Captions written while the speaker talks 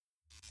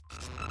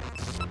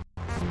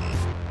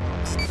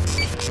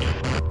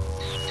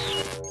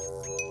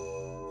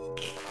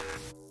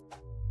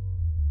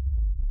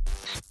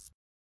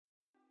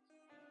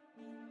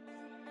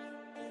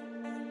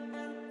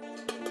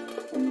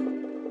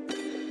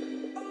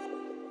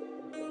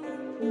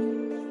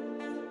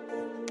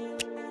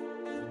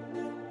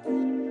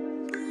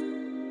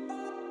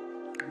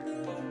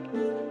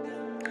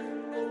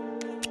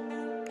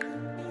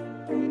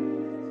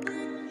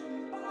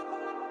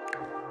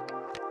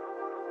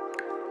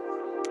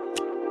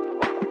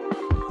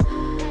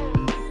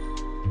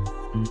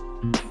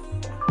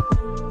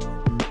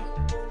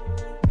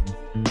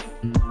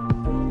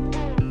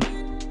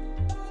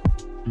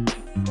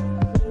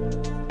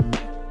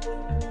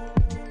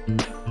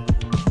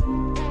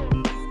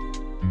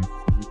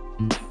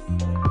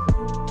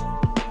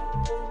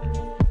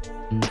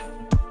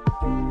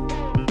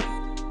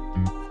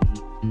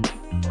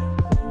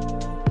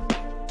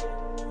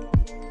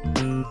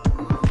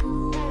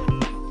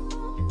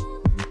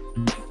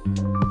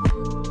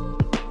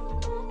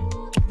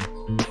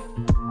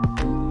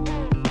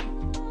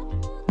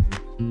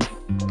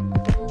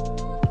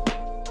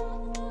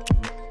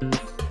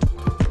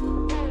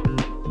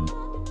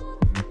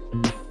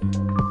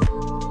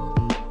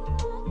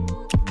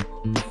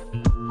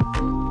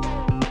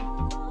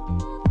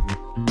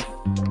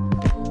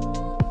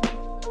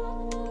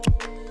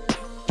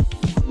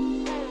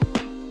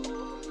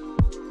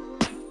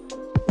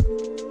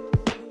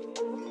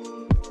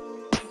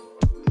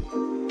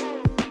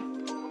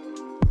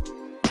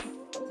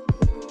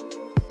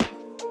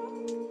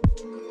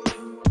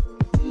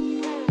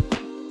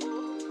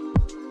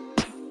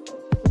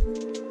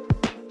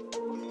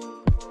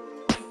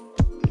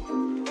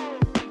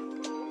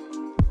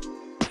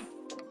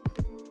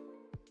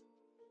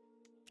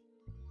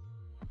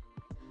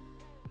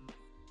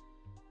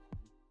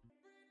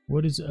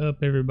What is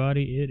up,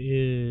 everybody? It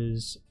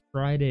is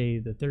Friday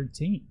the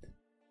 13th,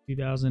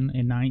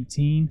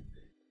 2019.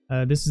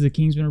 This is the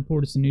Kingsman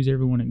Report. It's the news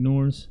everyone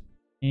ignores,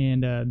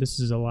 and this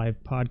is a live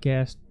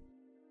podcast.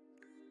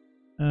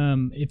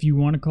 If you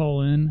want to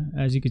call in,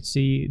 as you can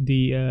see,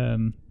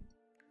 the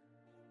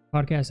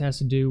podcast has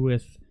to do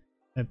with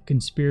a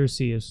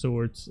conspiracy of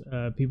sorts.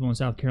 People in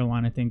South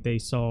Carolina think they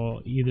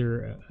saw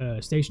either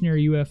a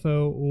stationary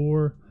UFO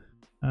or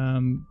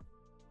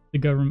the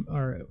government,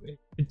 or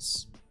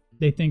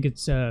they think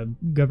it's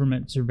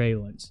government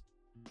surveillance.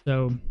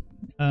 So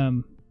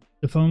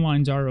the phone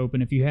lines are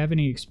open. If you have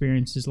any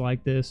experiences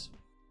like this,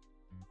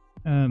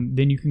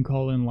 then you can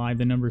call in live.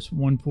 The number is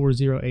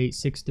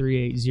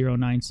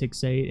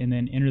 1408-638-0968, and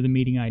then enter the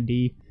meeting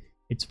ID.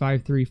 It's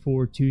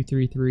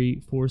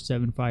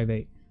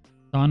 534-233-4758.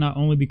 So I'll not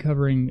only be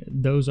covering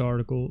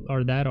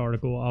that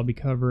article, I'll be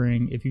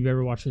covering, if you've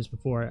ever watched this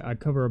before, I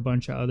cover a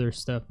bunch of other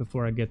stuff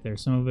before I get there.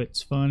 Some of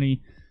it's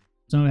funny,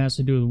 some of it has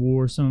to do with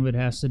war, some of it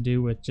has to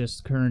do with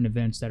just current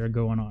events that are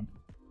going on.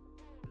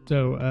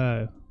 So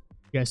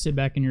you guys sit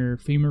back in your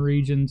FEMA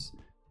regions,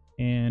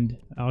 and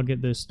I'll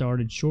get this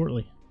started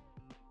shortly.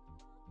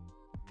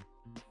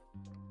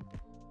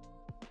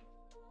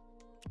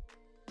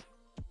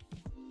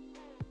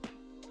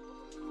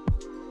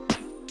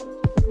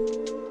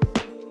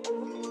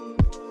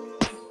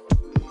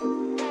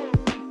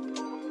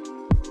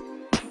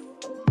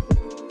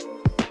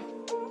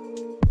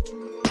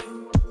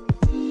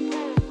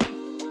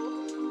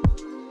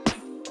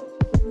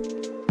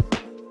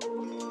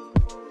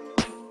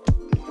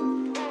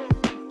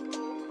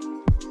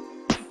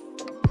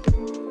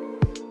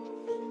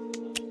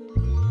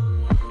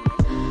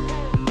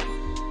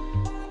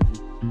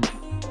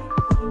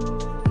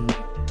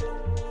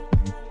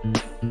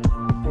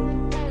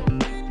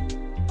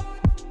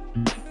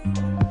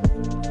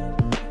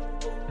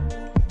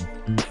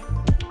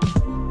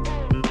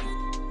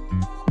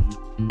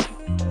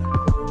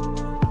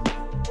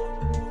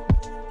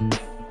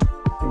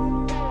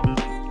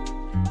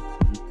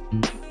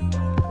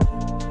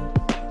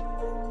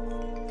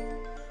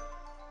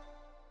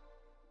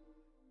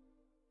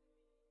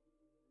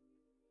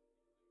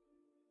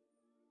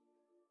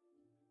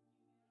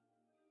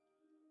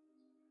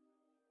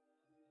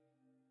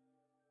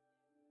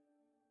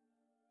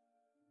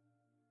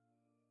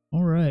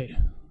 All right.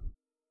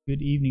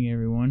 Good evening,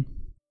 everyone.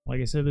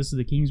 Like I said, this is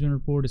the Kingsman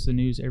Report. It's the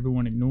news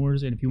everyone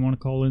ignores. And if you want to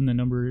call in, the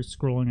number is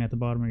scrolling at the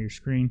bottom of your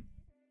screen.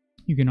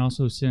 You can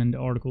also send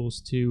articles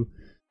to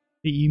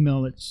the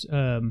email that's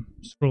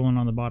scrolling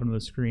on the bottom of the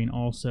screen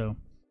also.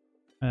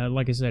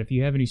 Like I said, if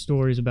you have any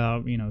stories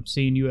about,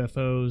 seeing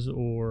UFOs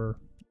or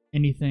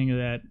anything of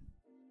that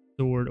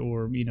sort,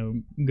 or,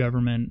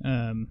 government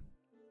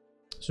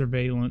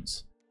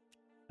surveillance,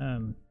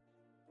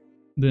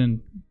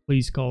 then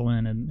please call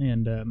in,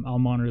 and I'll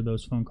monitor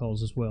those phone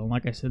calls as well. And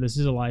like I said, this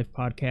is a live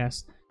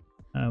podcast.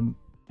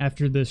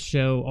 After this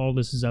show, all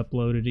this is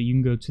uploaded. You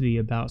can go to the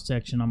About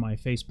section on my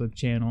Facebook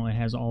channel. It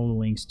has all the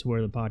links to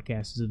where the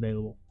podcast is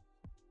available.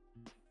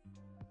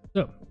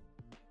 So,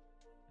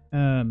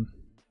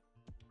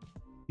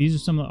 these are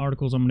some of the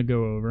articles I'm going to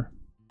go over.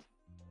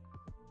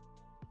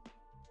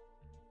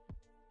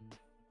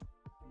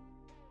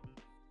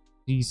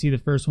 You see the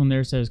first one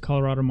there says,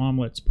 Colorado mom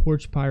lets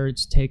porch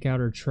pirates take out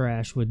her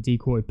trash with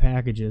decoy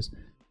packages.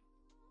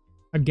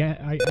 I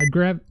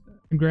grabbed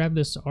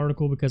this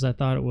article because I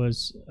thought it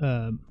was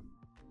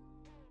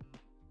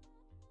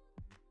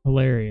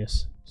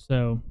hilarious.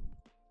 So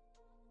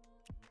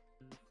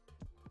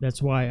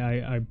that's why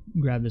I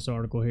grabbed this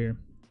article here.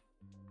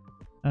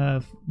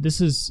 This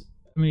is,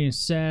 I mean, it's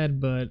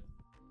sad, but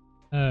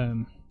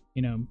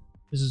you know,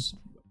 this is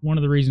one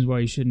of the reasons why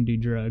you shouldn't do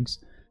drugs.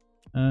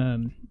 A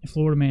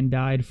Florida man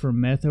died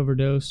from meth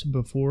overdose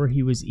before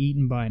he was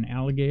eaten by an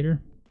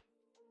alligator.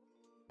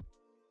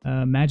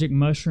 Magic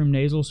mushroom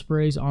nasal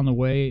sprays on the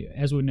way.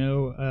 As we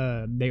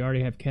know, they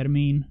already have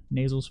ketamine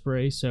nasal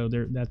spray, so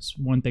that's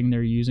one thing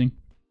they're using.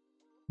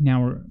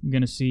 Now we're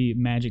going to see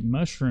magic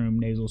mushroom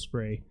nasal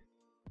spray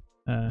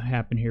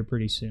happen here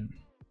pretty soon.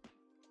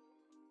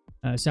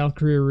 South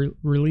Korea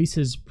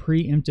releases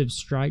preemptive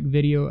strike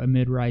video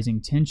amid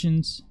rising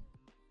tensions.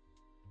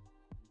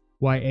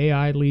 Why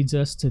AI leads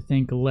us to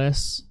think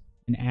less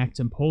and act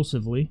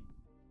impulsively.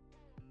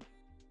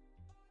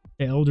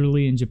 The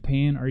elderly in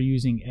Japan are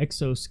using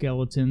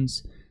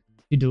exoskeletons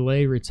to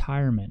delay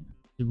retirement.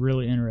 It's a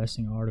really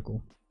interesting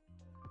article.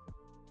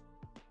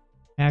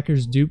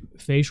 Hackers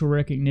dupe facial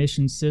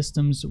recognition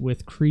systems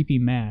with creepy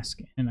mask,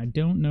 and I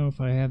don't know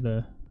if I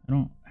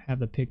don't have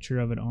the picture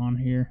of it on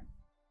here.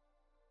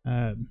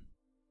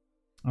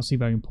 I'll see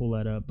if I can pull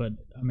that up, but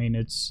I mean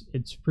it's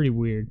pretty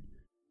weird.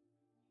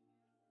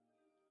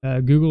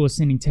 Google is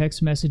sending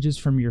text messages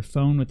from your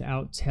phone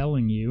without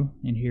telling you,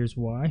 and here's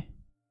why.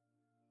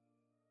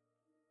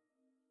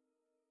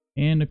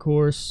 And of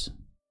course,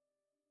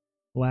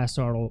 last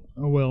article.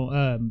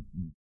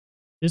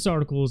 This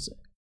article is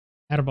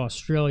out of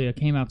Australia,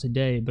 came out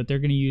today, but they're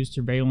going to use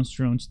surveillance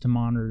drones to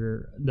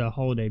monitor the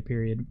holiday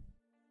period.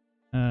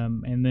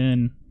 And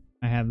then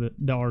I have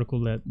the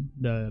article that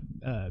the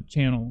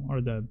channel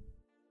or the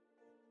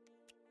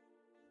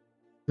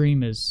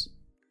stream is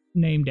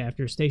named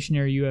after.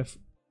 Stationary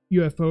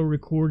UFO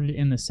recorded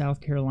in the South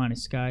Carolina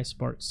sky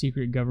sparked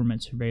secret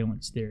government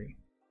surveillance theory.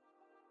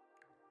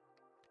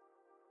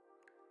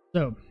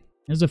 So,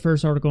 this is the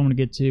first article I'm going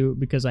to get to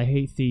because I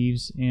hate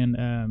thieves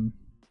and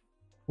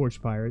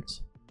porch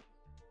pirates,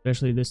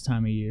 especially this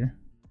time of year.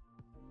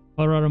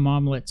 Colorado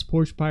mom lets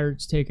porch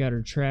pirates take out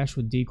her trash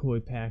with decoy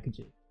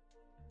packages.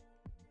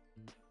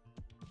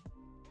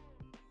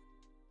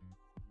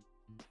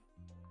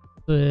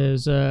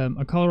 Says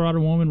a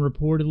Colorado woman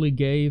reportedly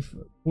gave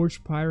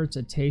porch pirates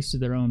a taste of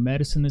their own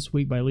medicine this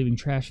week by leaving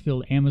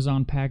trash-filled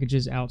Amazon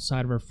packages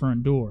outside of her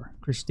front door.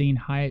 Christine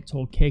Hyatt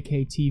told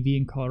KKTV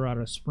in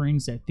Colorado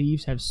Springs that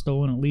thieves have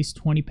stolen at least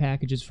 20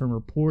 packages from her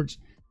porch,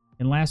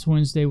 and last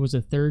Wednesday was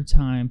the third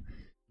time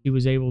she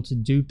was able to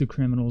dupe the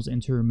criminals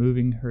into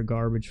removing her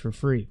garbage for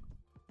free.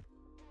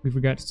 We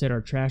forgot to set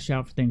our trash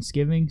out for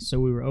Thanksgiving, so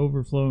we were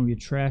overflowing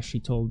with trash, she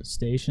told the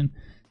station.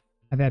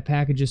 I've had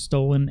packages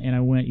stolen, and I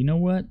went, you know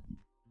what?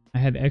 I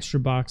have extra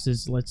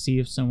boxes. Let's see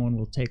if someone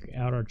will take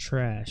out our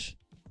trash.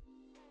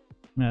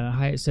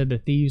 Hyatt said the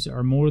thieves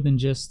are more than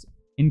just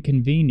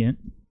inconvenient.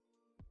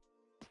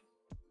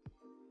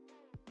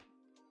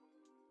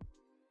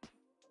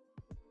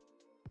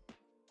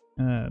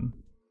 Sorry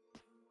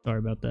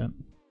about that.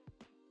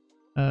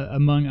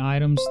 Among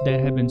items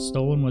that had been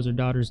stolen was her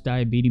daughter's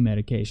diabetes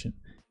medication.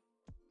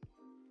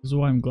 This is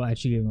why I'm glad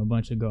she gave him a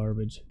bunch of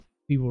garbage.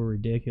 People were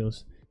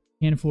ridiculous.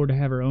 Can't afford to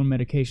have her own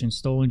medication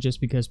stolen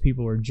just because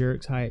people are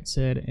jerks, Hyatt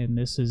said, and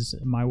this is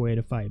my way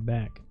to fight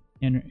back.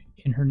 And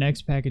in her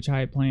next package,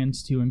 Hyatt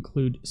plans to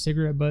include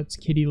cigarette butts,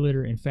 kitty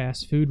litter, and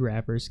fast food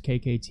wrappers,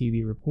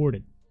 KKTV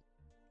reported.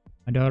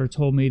 My daughter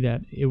told me that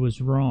it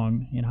was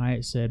wrong, and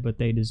Hyatt said, but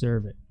they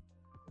deserve it.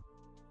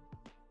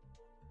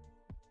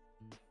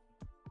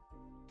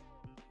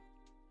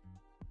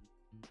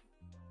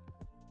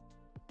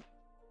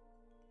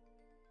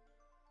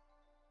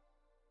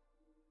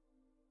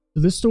 So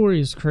this story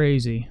is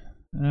crazy.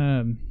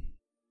 I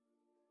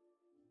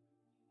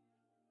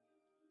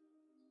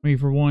mean,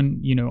 for one,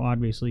 you know,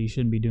 obviously you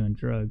shouldn't be doing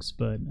drugs,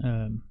 but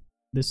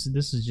this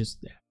is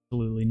just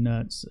absolutely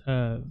nuts.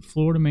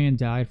 Florida man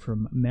died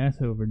from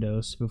meth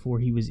overdose before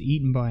he was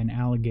eaten by an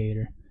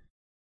alligator.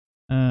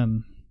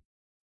 And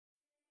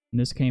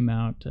this came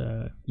out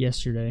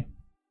yesterday.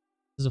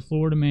 As a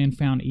Florida man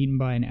found eaten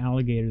by an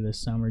alligator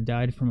this summer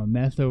died from a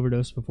meth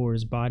overdose before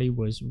his body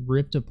was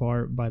ripped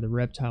apart by the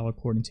reptile,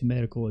 according to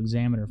medical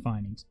examiner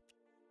findings.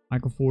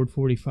 Michael Ford,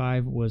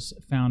 45, was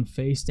found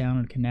face down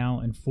in a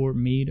canal in Fort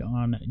Meade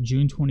on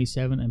June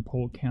 27, and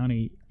Polk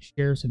County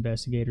Sheriff's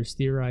investigators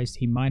theorized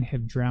he might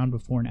have drowned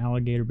before an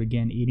alligator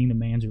began eating the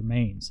man's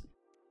remains.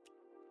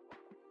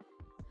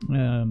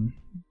 It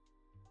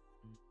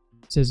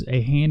says a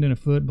hand and a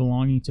foot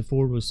belonging to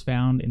Ford was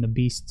found in the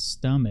beast's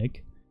stomach.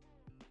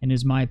 And it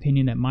is my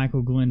opinion that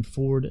Michael Glenn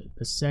Ford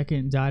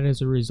II died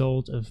as a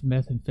result of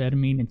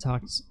methamphetamine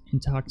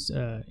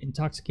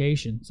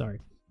intoxication.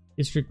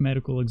 District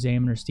Medical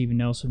Examiner Stephen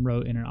Nelson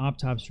wrote in an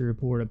autopsy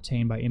report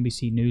obtained by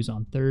NBC News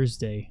on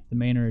Thursday, the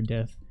manner of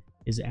death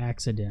is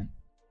accident.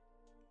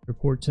 The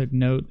report took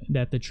note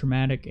that the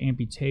traumatic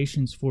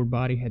amputations Ford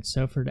body had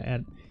suffered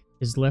at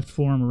his left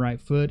forearm and right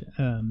foot,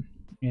 and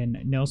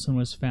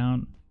Nelson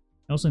found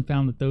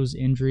that those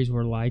injuries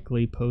were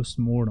likely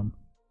post-mortem.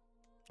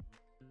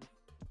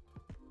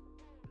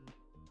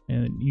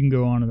 And you can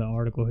go on to the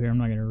article here. I'm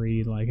not going to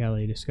read like how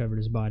they discovered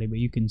his body, but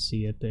you can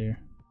see it there.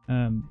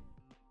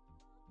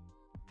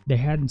 they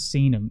hadn't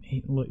seen him.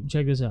 Look,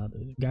 check this out.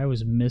 The guy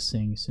was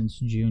missing since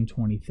June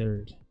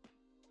 23rd.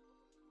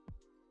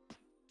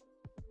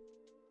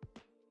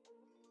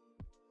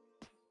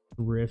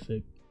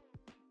 Horrific.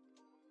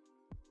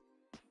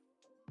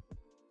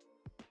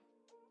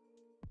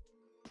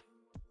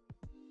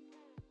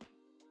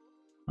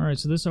 Alright,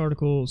 so this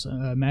article's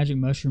magic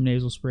mushroom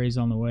nasal spray is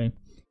on the way.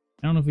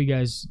 I don't know if you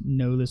guys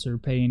know this or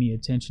pay any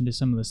attention to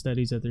some of the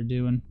studies that they're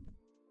doing.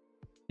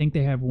 I think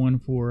they have one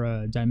for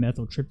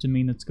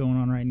dimethyltryptamine that's going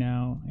on right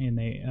now, and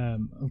they,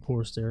 of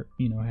course, they're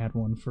had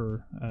one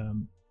for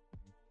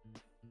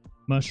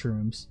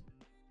mushrooms.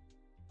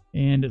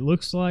 And it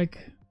looks like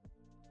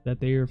that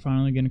they are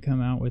finally going to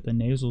come out with a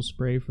nasal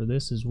spray for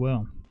this as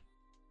well.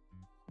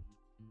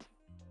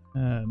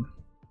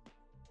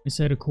 It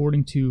said,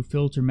 according to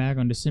Filter Mag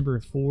on December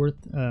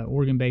 4th,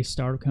 Oregon-based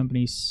startup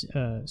company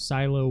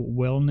Silo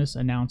Wellness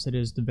announced it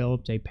has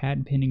developed a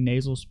patent-pending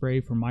nasal spray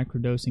for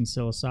microdosing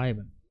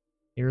psilocybin.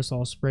 The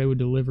aerosol spray would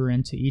deliver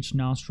into each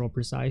nostril a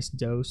precise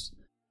dose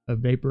of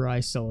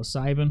vaporized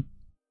psilocybin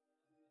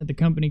that the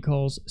company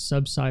calls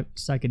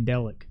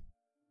sub-psychedelic.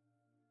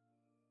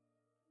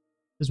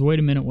 Says, wait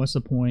a minute, what's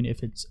the point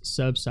if it's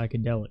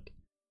sub-psychedelic?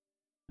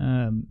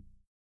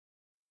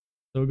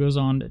 So it goes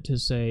on to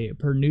say,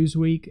 per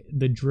Newsweek,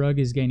 the drug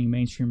is gaining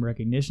mainstream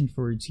recognition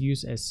for its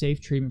use as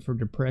safe treatment for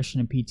depression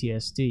and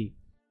PTSD. It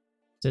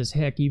says,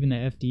 heck, even the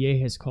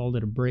FDA has called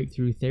it a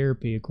breakthrough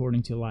therapy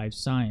according to Live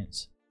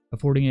Science,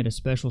 affording it a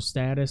special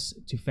status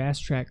to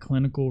fast-track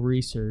clinical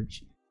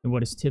research in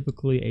what is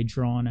typically a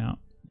drawn out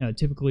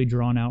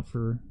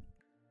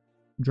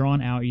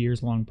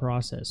years-long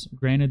process.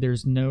 Granted,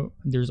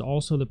 there's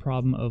also the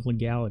problem of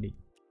legality.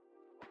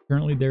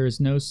 Currently, there is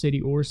no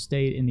city or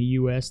state in the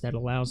U.S. that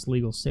allows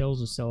legal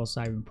sales of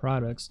psilocybin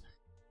products,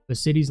 but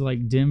cities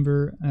like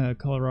Denver,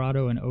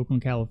 Colorado, and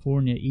Oakland,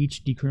 California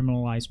each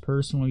decriminalized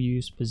personal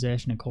use,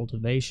 possession, and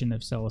cultivation of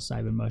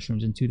psilocybin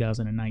mushrooms in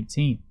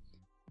 2019.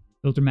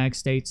 Filter Mag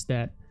states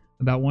that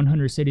about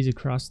 100 cities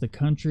across the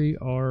country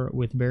are,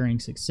 with varying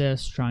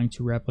success, trying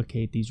to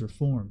replicate these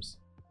reforms.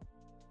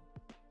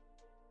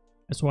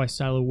 That's why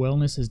Silo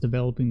Wellness is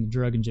developing the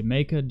drug in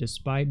Jamaica,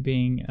 despite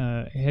being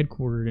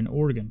headquartered in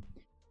Oregon.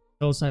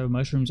 Psilocybin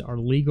mushrooms are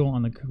legal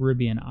on the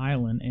Caribbean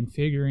island, and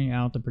figuring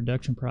out the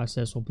production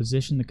process will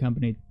position the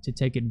company to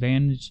take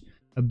advantage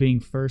of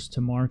being first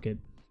to market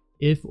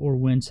if or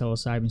when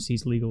psilocybin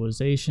sees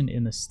legalization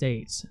in the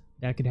States.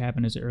 That could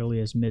happen as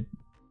early as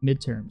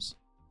midterms.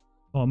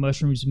 While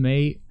mushrooms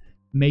may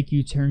make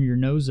you turn your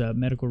nose up,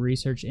 medical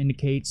research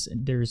indicates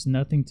there's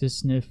nothing to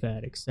sniff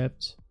at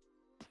except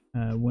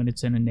when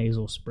it's in a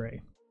nasal spray.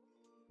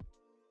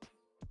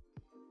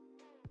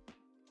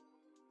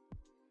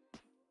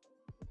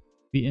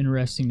 Be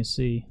interesting to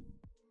see.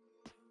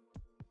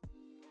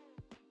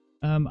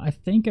 I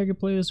think I could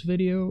play this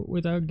video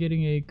without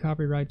getting a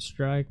copyright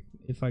strike.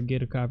 If I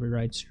get a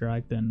copyright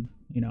strike, then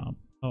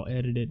I'll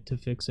edit it to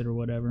fix it or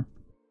whatever.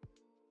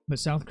 But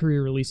South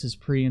Korea releases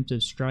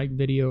preemptive strike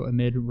video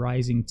amid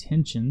rising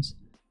tensions.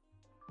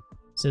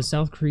 It says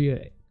South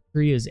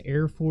Korea's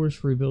Air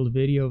Force revealed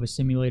video of a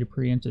simulated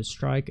preemptive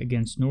strike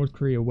against North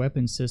Korea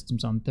weapon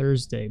systems on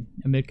Thursday,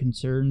 amid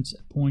concerns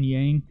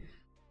Pyongyang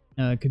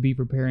could be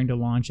preparing to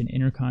launch an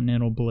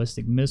intercontinental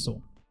ballistic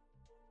missile.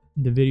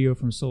 The video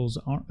from Seoul's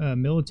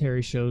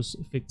military shows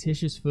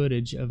fictitious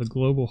footage of a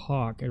Global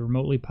Hawk, a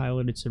remotely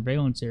piloted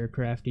surveillance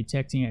aircraft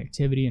detecting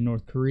activity in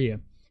North Korea,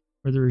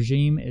 where the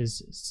regime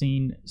is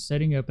seen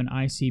setting up an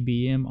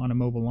ICBM on a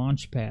mobile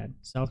launch pad,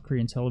 South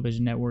Korean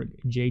television network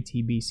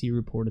JTBC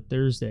reported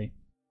Thursday.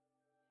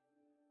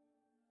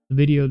 The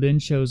video then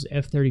shows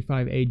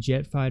F-35A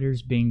jet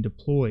fighters being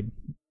deployed.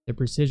 The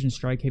precision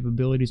strike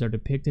capabilities are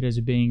depicted as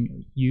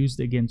being used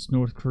against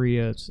North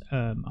Korea's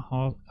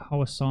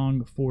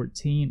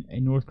Hwasong-14, a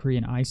North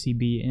Korean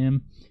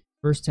ICBM,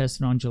 first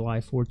tested on July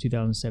 4,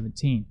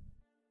 2017.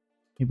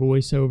 A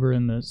voiceover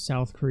in the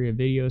South Korea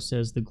video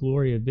says the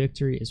glory of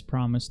victory is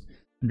promised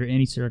under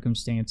any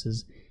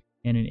circumstances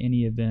and in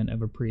any event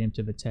of a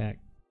preemptive attack.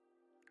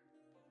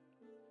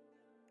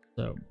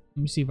 So,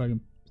 let me see if I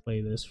can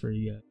play this for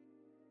you guys.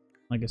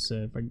 Like I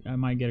said, I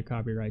might get a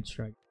copyright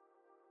strike.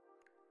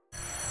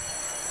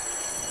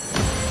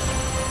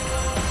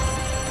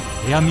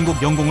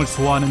 대한민국 영공을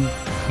수호하는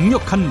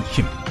강력한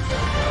힘.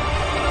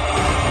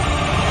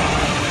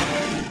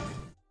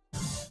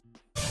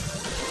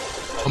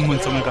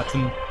 전문성을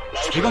갖춘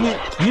최강의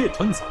정예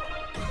전사.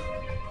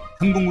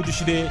 항공우주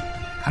시대의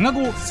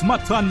강하고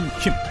스마트한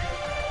힘.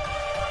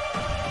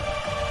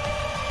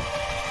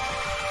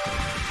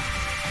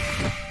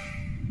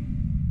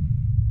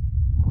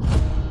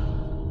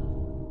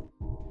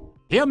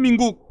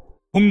 대한민국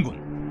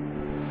공군.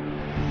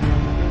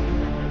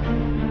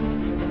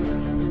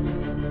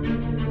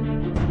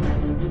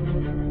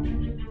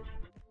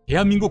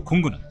 대한민국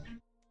공군은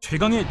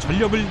최강의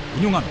전력을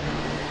운용합니다.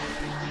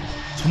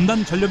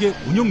 첨단 전력의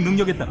운용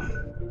능력에 따라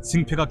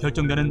승패가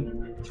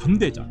결정되는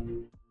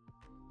현대전.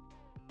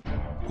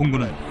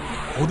 공군은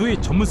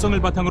고도의 전문성을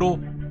바탕으로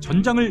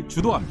전장을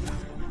주도합니다.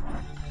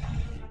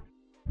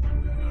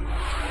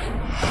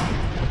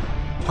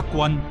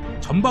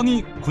 확고한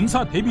전방위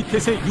군사 대비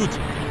태세 유지,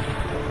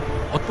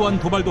 어떠한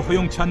도발도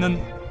허용치 않는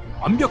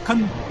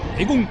완벽한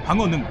대공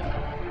방어 능력,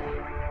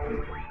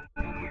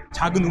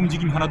 작은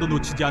움직임 하나도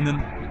놓치지 않는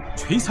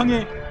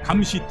최상의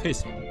감시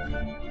태세,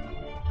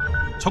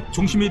 적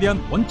중심에 대한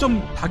원점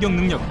타격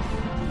능력,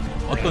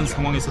 어떤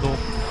상황에서도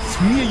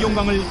승리의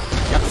영광을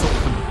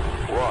약속합니다.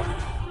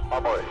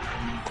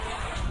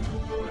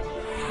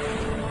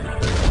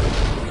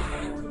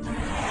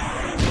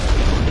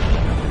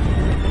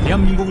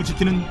 대한민국을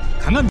지키는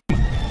강한 힘,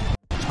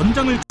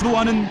 전장을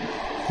주도하는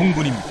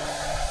공군입니다.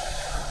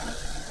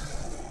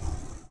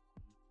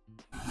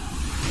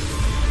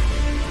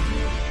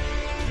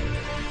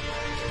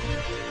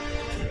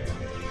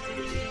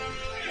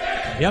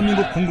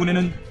 대한민국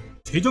공군에는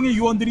최정예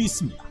요원들이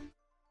있습니다.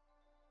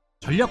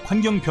 전략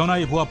환경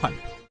변화에 부합한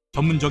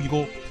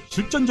전문적이고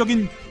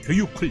실전적인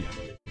교육 훈련,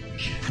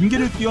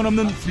 한계를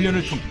뛰어넘는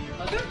훈련을 통해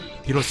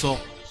비로소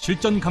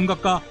실전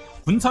감각과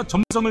군사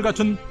점성을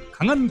갖춘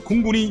강한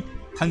공군이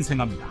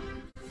탄생합니다.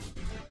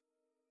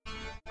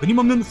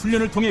 끊임없는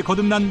훈련을 통해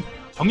거듭난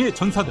정예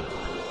전사들은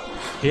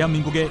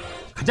대한민국의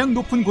가장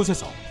높은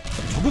곳에서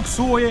조국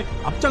수호에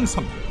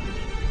앞장섭니다.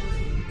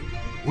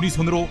 우리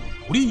손으로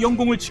우리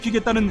영공을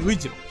지키겠다는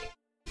의지로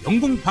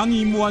영공 방위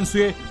임무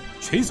완수에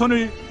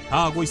최선을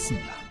다하고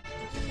있습니다.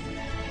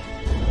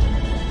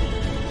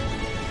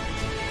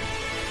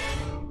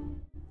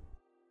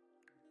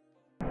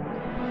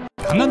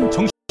 강한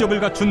정신력을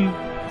갖춘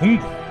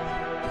공군,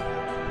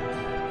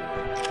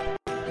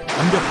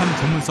 완벽한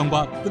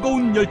전문성과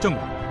뜨거운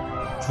열정으로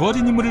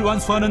주어진 임무를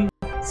완수하는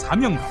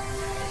사명감.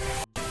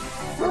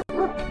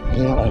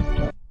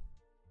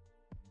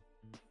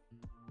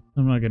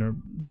 I'm not gonna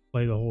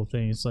play the whole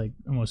thing. It's like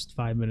almost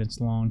 5 minutes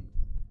long.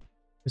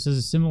 It says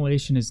the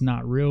simulation is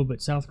not real,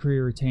 but South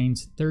Korea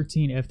retains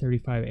 13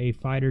 F-35A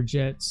fighter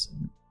jets.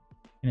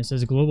 And it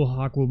says a Global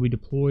Hawk will be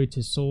deployed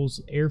to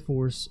Seoul's Air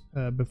Force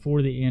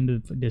before the end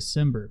of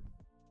December.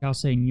 Kal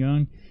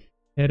Sang-young,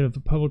 head of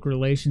public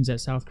relations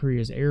at South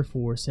Korea's Air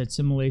Force, said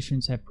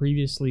simulations have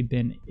previously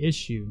been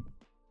issued.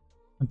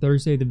 On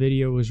Thursday, the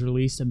video was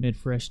released amid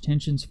fresh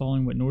tensions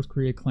following what North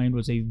Korea claimed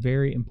was a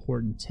very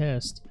important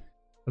test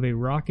of a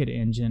rocket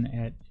engine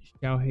at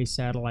Xiaohe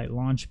Satellite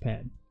Launch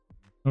Pad.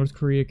 North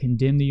Korea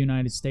condemned the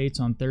United States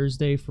on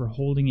Thursday for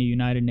holding a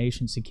United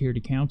Nations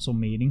Security Council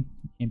meeting,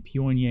 and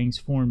Pyongyang's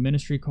foreign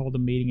ministry called the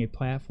meeting a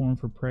platform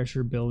for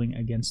pressure building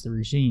against the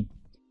regime.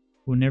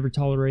 We will never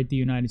tolerate the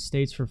United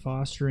States for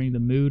fostering the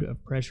mood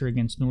of pressure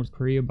against North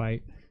Korea by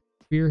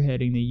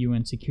spearheading the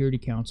UN Security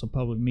Council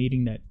public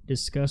meeting that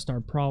discussed our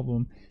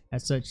problem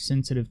at such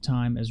sensitive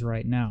time as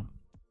right now.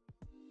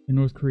 The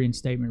North Korean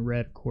statement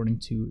read according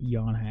to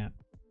Yonhap.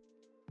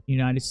 The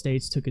United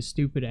States took a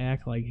stupid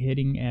act like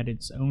hitting at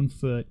its own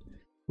foot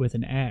with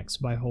an axe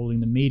by holding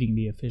the meeting,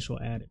 the official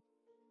added.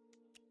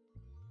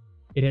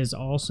 It has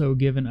also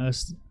given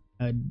us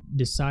a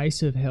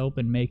decisive help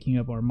in making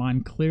up our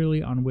mind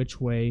clearly on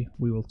which way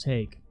we will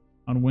take.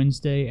 On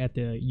Wednesday at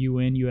the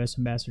UN, U.S.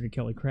 Ambassador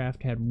Kelly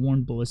Craft had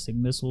warned ballistic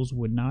missiles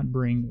would not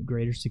bring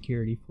greater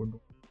security for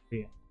North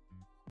Korea.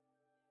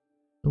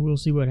 So we'll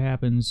see what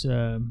happens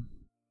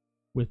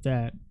with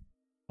that.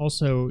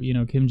 Also,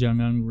 Kim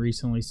Jong-un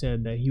recently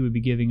said that he would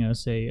be giving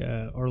us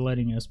or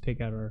letting us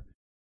pick out our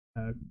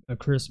a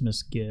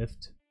Christmas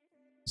gift,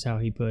 is how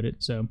he put it.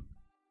 So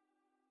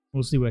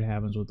we'll see what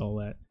happens with all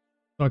that.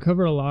 So I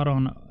cover a lot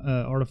on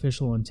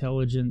artificial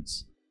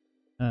intelligence,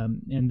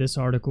 and this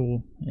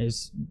article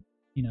is,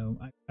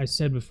 I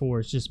said before,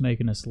 it's just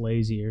making us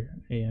lazier,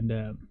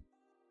 and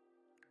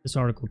this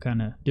article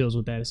kind of deals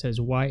with that. It says,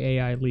 why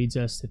AI leads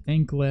us to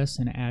think less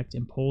and act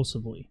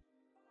impulsively.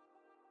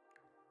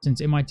 Since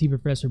MIT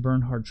professor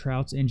Bernhard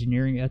Trout's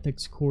engineering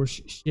ethics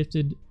course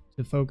shifted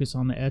to focus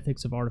on the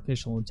ethics of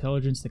artificial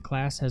intelligence, the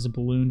class has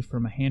ballooned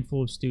from a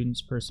handful of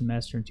students per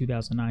semester in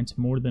 2009 to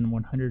more than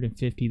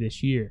 150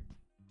 this year.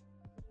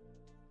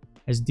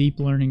 As deep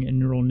learning and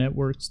neural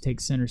networks take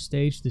center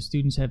stage, the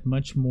students have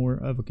much more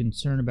of a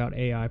concern about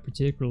AI,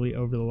 particularly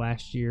over the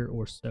last year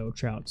or so,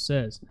 Trout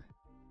says.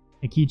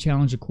 A key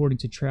challenge, according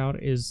to Trout,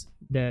 is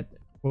that,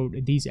 quote,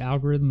 these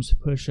algorithms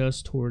push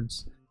us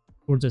towards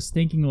us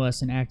thinking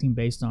less and acting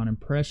based on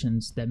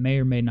impressions that may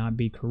or may not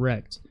be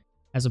correct,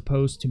 as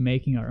opposed to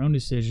making our own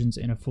decisions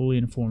in a fully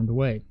informed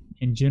way.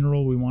 In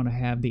general, we want to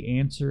have the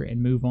answer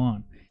and move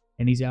on,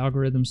 and these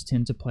algorithms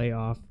tend to play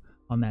off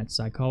on that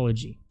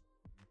psychology.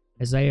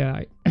 As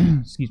AI,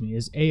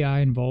 as AI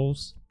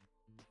evolves,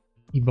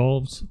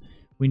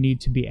 we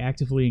need to be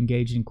actively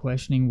engaged in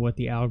questioning what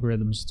the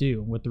algorithms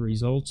do, what the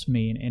results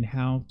mean, and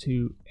how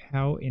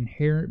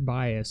inherent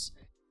bias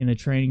in the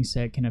training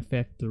set can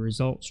affect the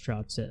results,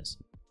 Trout says.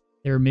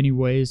 There are many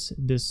ways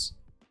this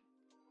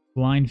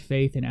blind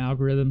faith in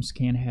algorithms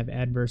can have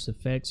adverse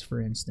effects.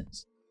 For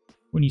instance,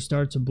 when you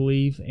start to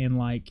believe and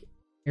like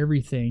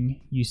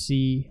everything you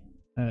see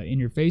in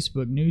your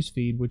Facebook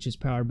newsfeed, which is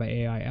powered by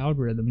AI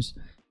algorithms,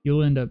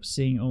 you'll end up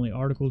seeing only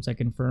articles that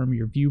confirm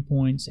your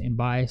viewpoints and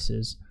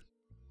biases,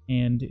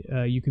 and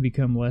you could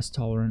become less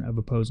tolerant of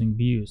opposing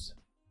views.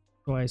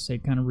 That's why I say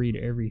kind of read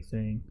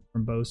everything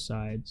from both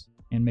sides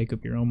and make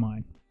up your own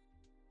mind.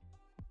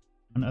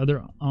 On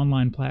other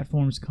online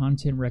platforms,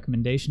 content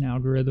recommendation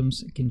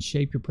algorithms can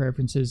shape your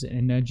preferences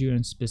and nudge you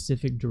in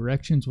specific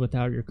directions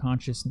without your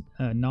conscious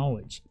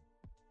knowledge.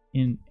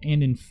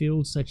 In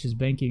fields such as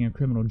banking and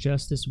criminal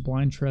justice,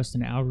 blind trust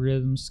in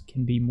algorithms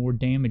can be more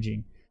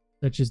damaging,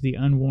 such as the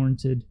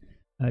unwarranted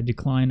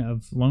decline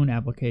of loan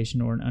application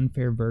or an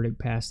unfair verdict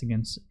passed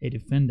against a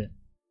defendant.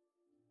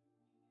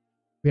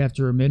 We have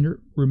to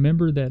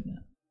remember that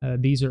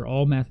these are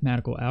all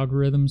mathematical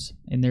algorithms,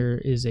 and there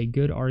is a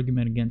good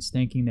argument against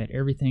thinking that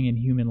everything in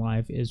human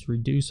life is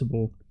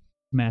reducible to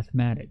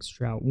mathematics,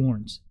 Trout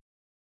warns.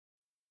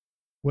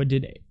 Why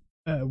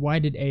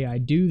did AI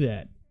do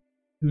that?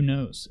 Who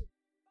knows?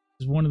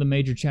 Because one of the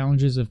major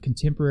challenges of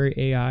contemporary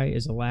AI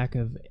is a lack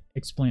of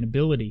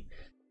explainability.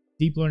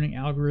 Deep learning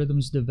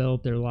algorithms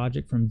develop their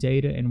logic from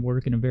data and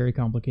work in very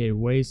complicated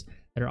ways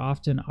that are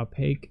often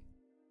opaque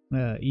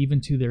even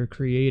to their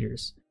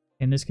creators,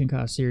 and this can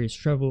cause serious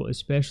trouble,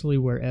 especially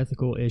where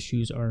ethical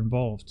issues are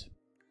involved.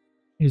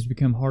 It has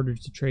become harder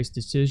to trace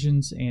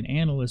decisions and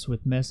analysts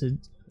with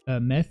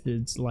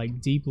methods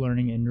like deep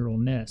learning and neural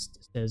nets,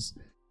 says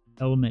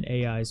Element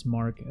AI's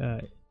Mark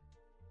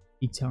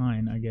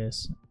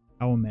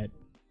Awamet.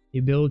 The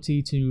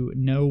ability to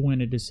know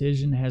when a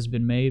decision has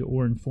been made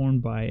or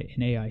informed by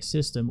an AI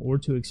system, or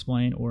to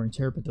explain or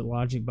interpret the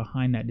logic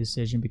behind that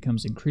decision,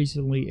 becomes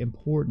increasingly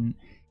important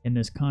in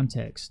this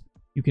context.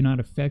 You cannot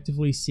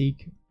effectively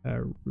seek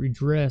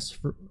redress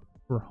for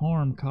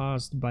harm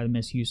caused by the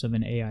misuse of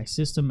an AI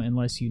system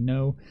unless you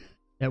know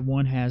that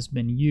one has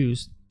been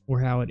used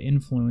or how it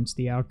influenced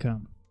the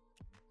outcome.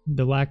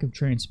 The lack of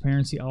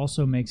transparency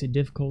also makes it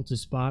difficult to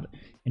spot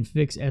and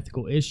fix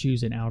ethical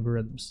issues in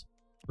algorithms.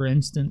 For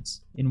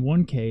instance, in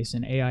one case,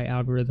 an AI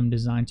algorithm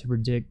designed to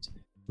predict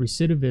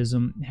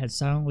recidivism had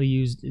silently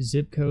used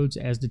zip codes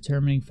as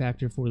determining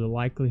factor for the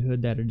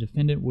likelihood that a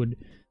defendant would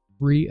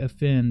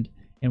re-offend,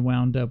 and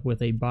wound up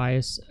with a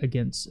bias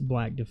against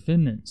black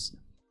defendants,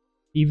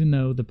 even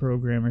though the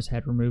programmers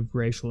had removed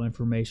racial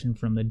information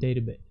from the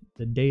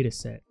data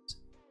sets.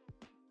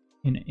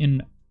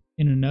 In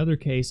another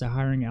case, a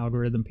hiring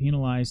algorithm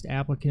penalized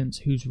applicants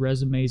whose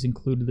resumes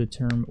included the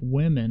term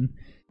women,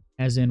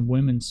 as in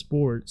women's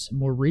sports.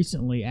 More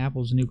recently,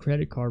 Apple's new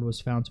credit card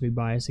was found to be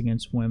biased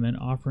against women,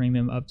 offering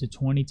them up to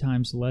 20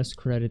 times less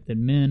credit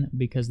than men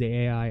because the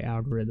AI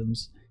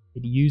algorithms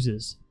it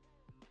uses.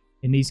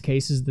 In these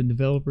cases, the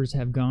developers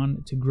have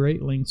gone to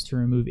great lengths to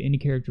remove any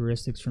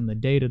characteristics from the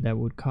data that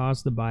would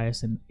cause the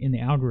bias in the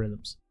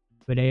algorithms.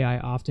 But AI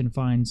often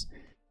finds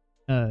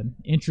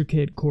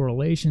intricate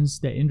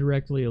correlations that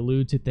indirectly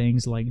allude to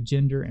things like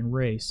gender and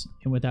race,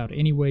 and without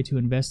any way to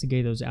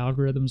investigate those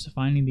algorithms,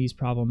 finding these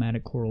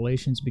problematic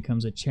correlations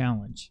becomes a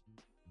challenge.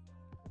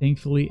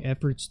 Thankfully,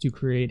 efforts to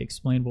create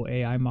explainable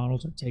AI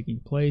models are taking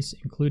place,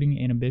 including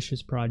an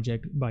ambitious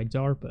project by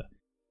DARPA.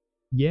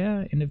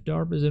 Yeah, and if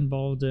DARPA is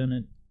involved in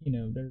it,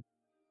 they're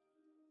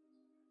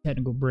a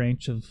technical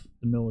branch of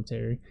the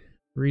military,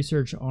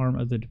 research arm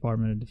of the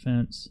Department of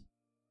Defense,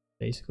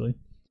 basically.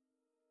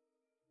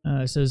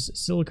 It says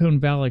Silicon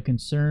Valley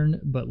concerned,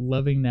 but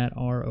loving that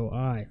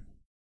ROI.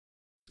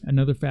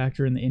 Another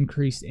factor in the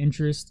increased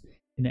interest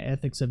in the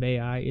ethics of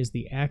AI is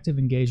the active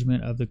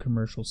engagement of the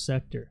commercial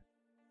sector.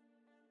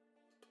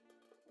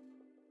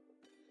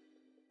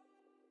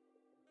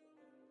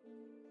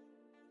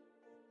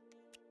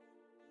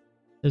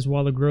 As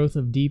while the growth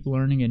of deep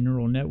learning and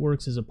neural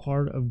networks is a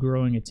part of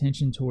growing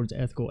attention towards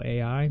ethical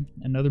AI,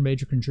 another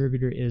major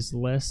contributor is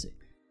less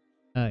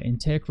in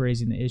tech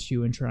raising the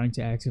issue and trying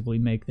to actively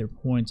make their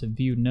points of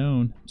view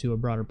known to a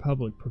broader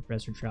public,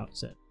 Professor Trout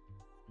said.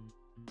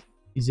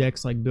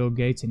 Execs like Bill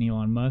Gates and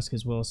Elon Musk,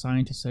 as well as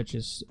scientists such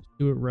as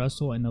Stuart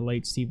Russell and the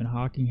late Stephen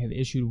Hawking, have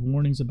issued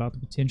warnings about the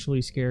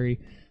potentially scary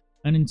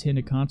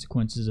unintended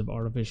consequences of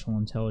artificial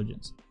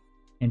intelligence.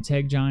 And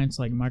tech giants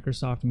like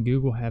Microsoft and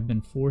Google have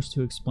been forced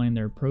to explain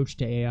their approach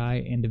to AI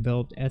and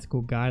developed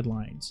ethical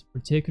guidelines,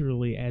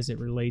 particularly as it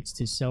relates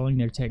to selling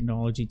their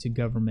technology to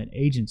government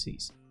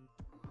agencies.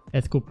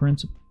 Ethical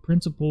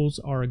principles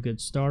are a good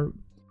start,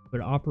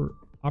 but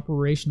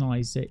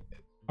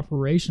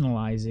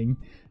operationalizing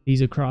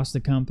these across the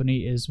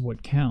company is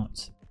what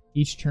counts.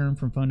 Each term,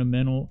 from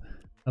fundamental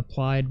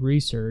applied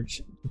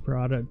research to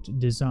product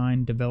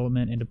design,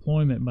 development, and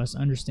deployment, must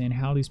understand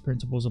how these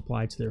principles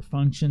apply to their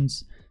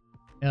functions.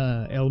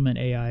 Element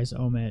AI's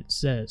Omet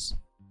says.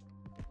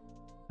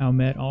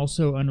 Omet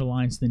also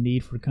underlines the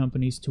need for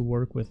companies to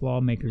work with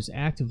lawmakers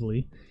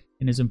actively,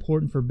 and is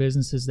important for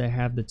businesses that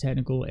have the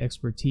technical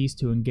expertise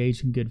to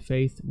engage in good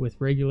faith with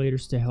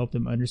regulators to help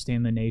them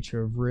understand the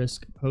nature of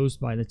risk posed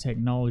by the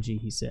technology,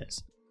 he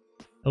says.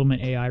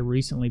 Element AI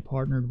recently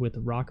partnered with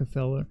the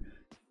Rockefeller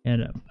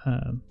and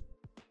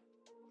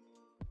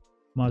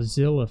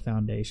Mozilla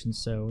Foundation.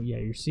 So yeah,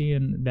 you're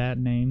seeing that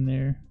name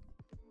there.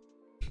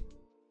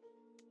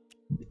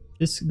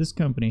 This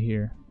company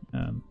here,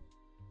 I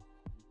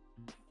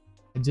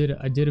did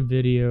a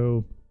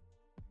video.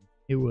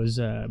 It was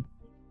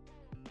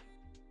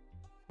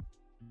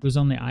It was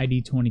on the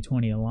ID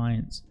 2020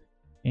 Alliance,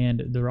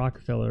 and the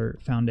Rockefeller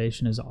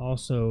Foundation is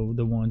also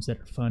the ones that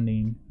are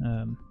funding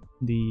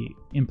the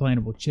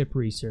implantable chip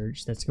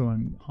research that's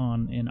going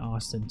on in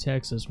Austin,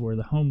 Texas, where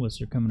the homeless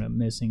are coming up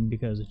missing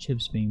because of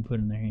chips being put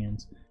in their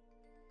hands.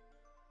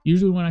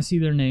 Usually when I see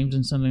their names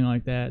in something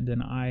like that,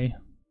 then I,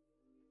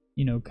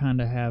 kind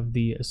of have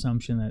the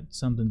assumption that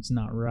something's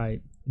not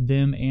right.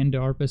 Them and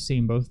DARPA,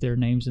 seeing both their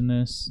names in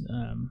this,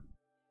 kind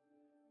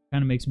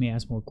of makes me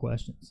ask more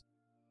questions.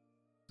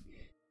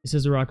 It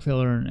says the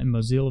Rockefeller and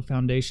Mozilla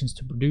Foundations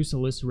to produce a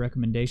list of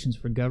recommendations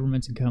for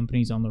governments and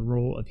companies on the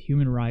role of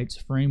human rights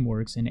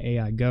frameworks in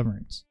AI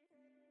governance.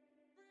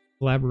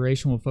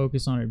 Collaboration will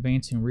focus on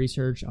advancing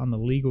research on the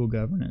legal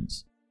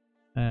governance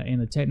and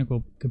the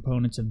technical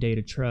components of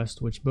data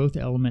trust, which both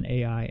Element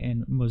AI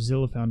and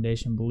Mozilla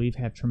Foundation believe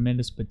have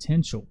tremendous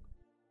potential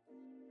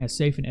as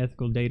safe and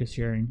ethical data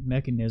sharing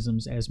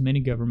mechanisms as many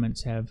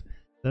governments have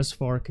thus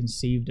far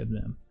conceived of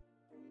them,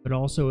 but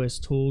also as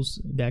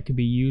tools that could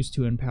be used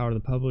to empower the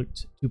public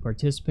to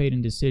participate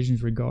in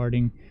decisions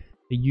regarding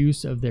the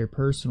use of their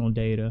personal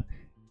data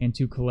and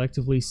to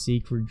collectively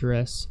seek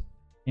redress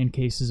in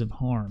cases of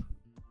harm.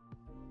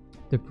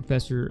 But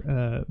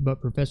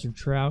Professor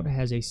Trout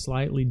has a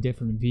slightly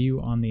different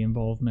view on the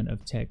involvement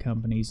of tech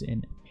companies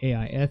in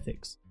AI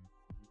ethics.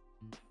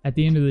 At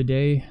the end of the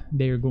day,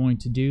 they are going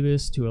to do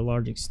this to a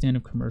large extent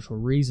of commercial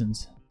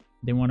reasons.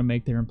 They want to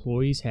make their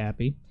employees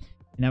happy,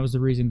 and that was the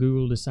reason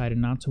Google decided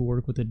not to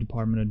work with the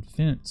Department of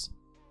Defense.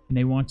 And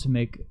they want to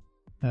make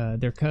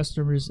their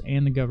customers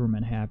and the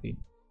government happy,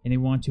 and they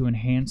want to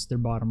enhance their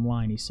bottom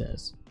line, he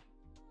says.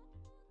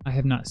 I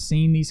have not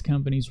seen these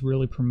companies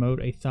really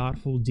promote a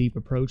thoughtful, deep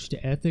approach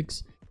to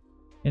ethics,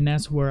 and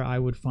that's where I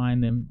would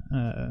find them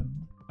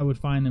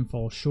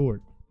fall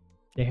short.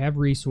 They have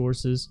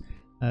resources,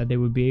 they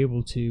would be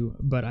able to,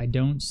 but I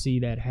don't see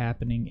that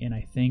happening, and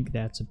I think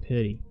that's a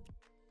pity.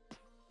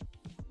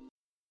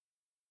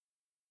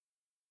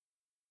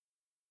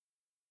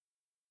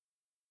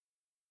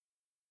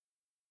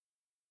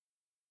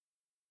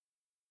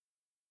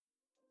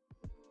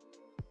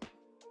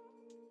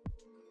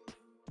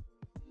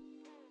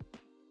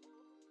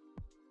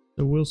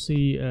 So we'll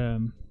see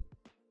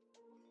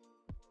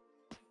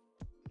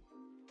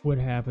what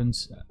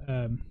happens.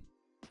 I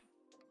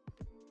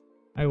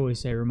always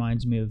say it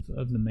reminds me of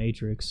The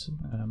Matrix,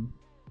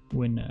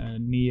 when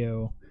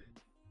Neo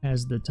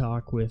has the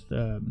talk with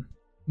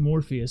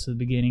Morpheus at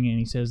the beginning, and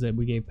he says that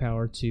we gave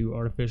power to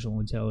artificial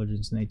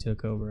intelligence and they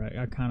took over.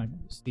 I kind of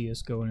see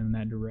us going in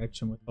that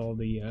direction with all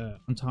the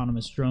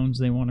autonomous drones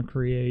they want to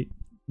create,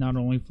 not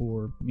only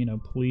for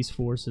police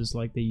forces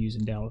like they use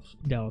in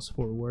Dallas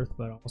Fort Worth,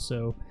 but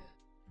also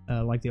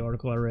like the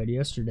article I read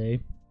yesterday,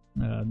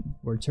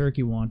 where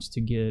Turkey wants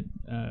to get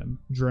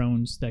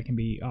drones that can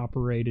be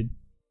operated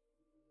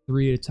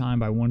 3 at a time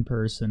by one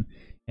person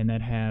and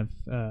that have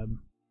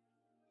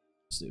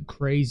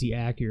crazy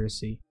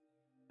accuracy,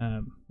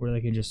 where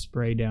they can just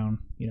spray down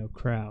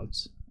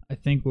crowds. I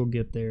think we'll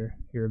get there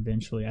here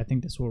eventually. I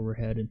think that's where we're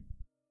headed.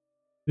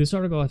 This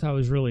article I thought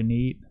was really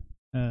neat.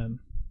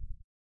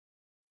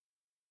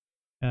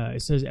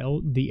 It says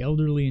the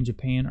elderly in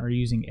Japan are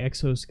using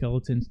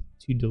exoskeletons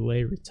to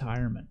delay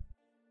retirement.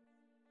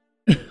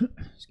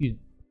 Excuse me.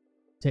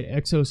 It said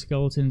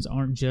exoskeletons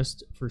aren't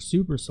just for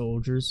super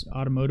soldiers,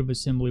 automotive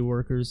assembly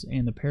workers,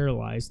 and the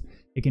paralyzed.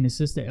 They can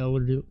assist the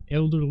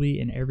elderly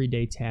in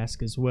everyday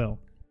tasks as well.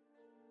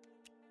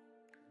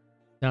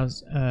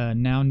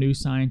 Now new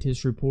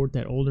scientists report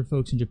that older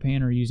folks in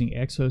Japan are using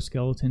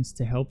exoskeletons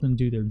to help them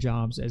do their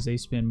jobs as they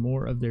spend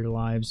more of their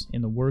lives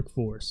in the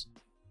workforce.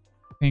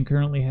 Japan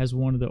currently has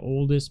one of the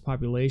oldest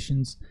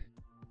populations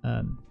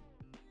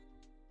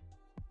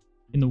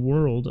in the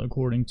world,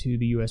 according to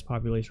the U.S.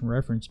 Population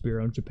Reference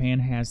Bureau. Japan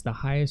has the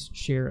highest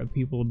share of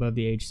people above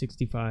the age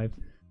 65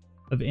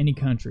 of any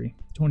country,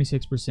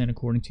 26%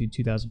 according to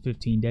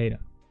 2015 data.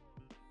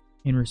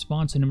 In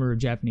response, a number of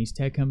Japanese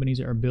tech companies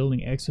are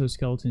building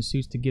exoskeleton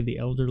suits to give the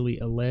elderly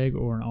a leg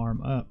or an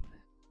arm up.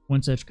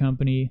 One such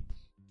company,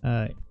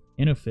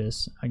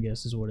 Inofis, I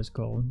guess is what it's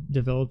called,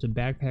 developed a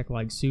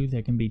backpack-like suit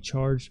that can be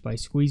charged by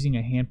squeezing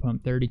a hand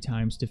pump 30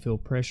 times to fill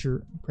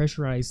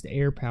pressurized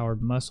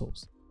air-powered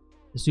muscles.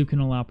 The suit can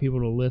allow people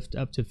to lift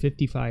up to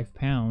 55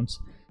 pounds,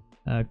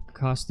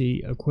 cost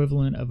the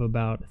equivalent of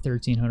about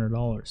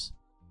 $1,300.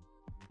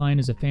 Klein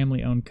is a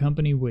family-owned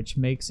company which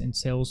makes and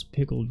sells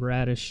pickled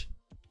radish,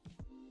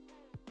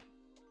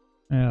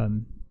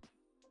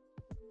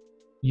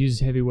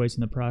 uses heavy weights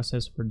in the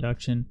process of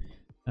production.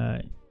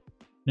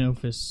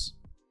 Inofis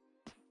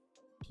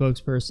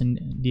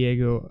spokesperson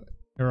Diego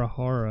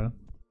Orihara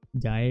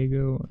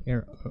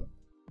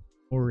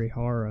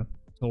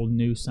told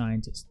New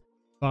Scientist,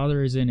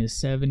 "Father is in his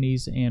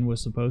 70s and was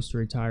supposed to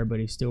retire, but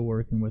he's still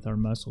working with our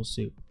muscle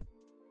suit."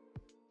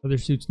 Other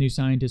suits New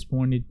Scientist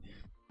pointed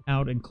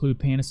out include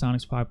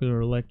Panasonic's popular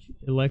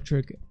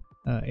electric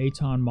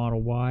Aton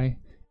Model Y,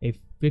 a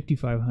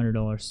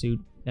 $5,500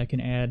 suit that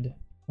can add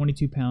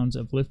 22 pounds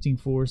of lifting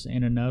force,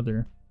 and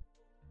another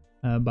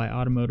by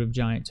automotive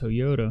giant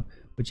Toyota,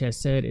 which has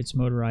said its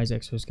motorized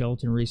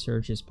exoskeleton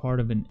research is part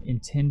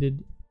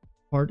intended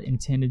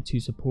to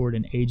support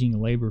an aging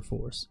labor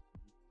force.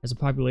 As the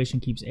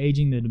population keeps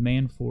aging, the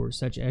demand for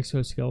such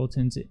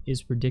exoskeletons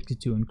is predicted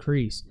to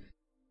increase.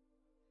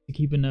 To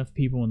keep enough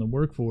people in the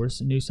workforce,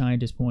 new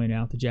scientists point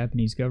out the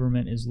Japanese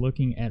government is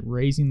looking at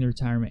raising the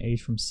retirement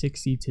age from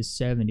 60 to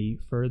 70,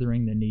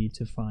 furthering the need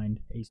to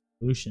find a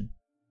solution.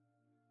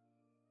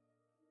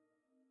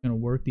 Going to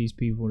work these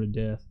people to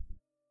death.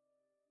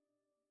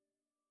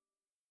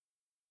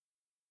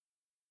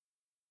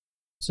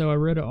 So I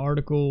read an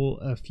article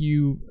a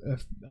few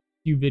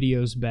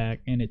videos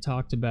back, and it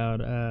talked about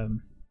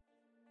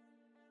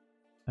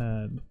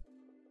the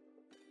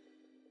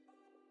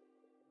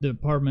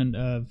Department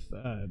of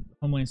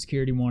Homeland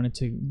Security wanted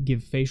to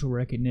give facial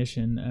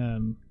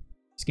recognition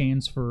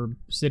scans for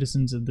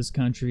citizens of this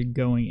country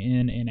going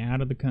in and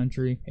out of the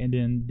country, and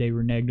then they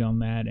reneged on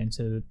that and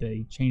said that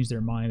they changed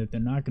their mind that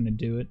they're not going to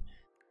do it.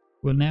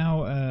 Well,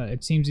 now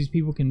it seems these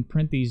people can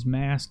print these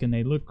masks and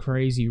they look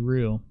crazy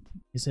real.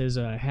 It says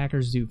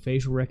hackers do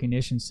facial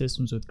recognition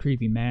systems with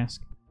creepy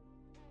masks.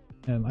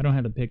 I don't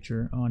have the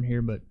picture on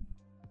here, but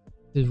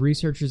it says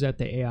researchers at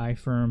the AI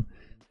firm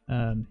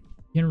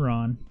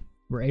Kinron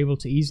were able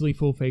to easily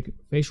fool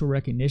facial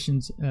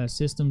recognition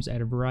systems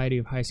at a variety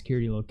of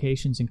high-security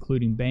locations,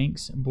 including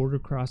banks, border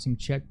crossing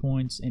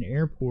checkpoints, and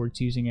airports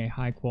using a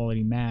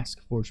high-quality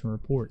mask, Fortune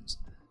reports.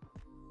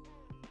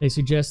 They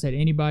suggest that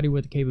anybody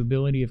with the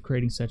capability of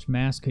creating such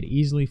masks could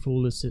easily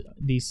fool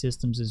these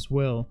systems as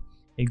well,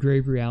 a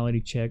grave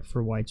reality check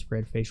for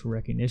widespread facial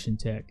recognition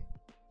tech.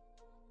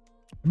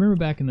 I remember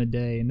back in the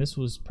day, and this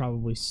was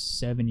probably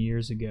 7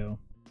 years ago,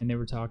 and they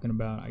were talking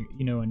about,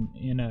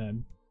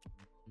 in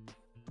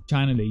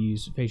China, they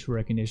use facial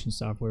recognition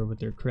software with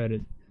their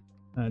credit,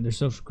 their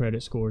social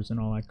credit scores and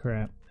all that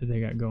crap that they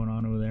got going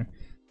on over there.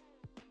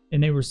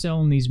 And they were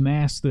selling these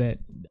masks that,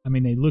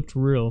 they looked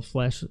real,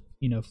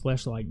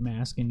 flesh-like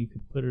mask, and you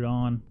could put it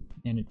on,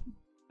 and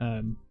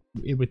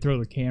it would throw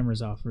the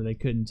cameras off, or they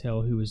couldn't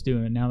tell who was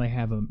doing it. Now they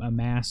have a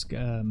mask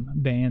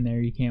ban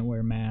there. You can't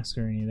wear masks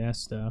or any of that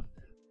stuff.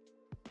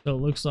 So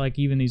it looks like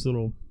even these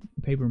little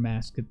paper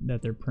masks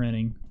that they're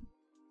printing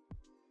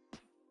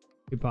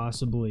could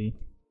possibly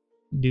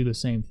do the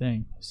same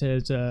thing. It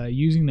says,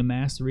 using the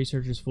mask, the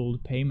researchers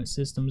fooled payment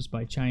systems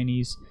by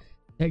Chinese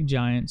tech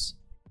giants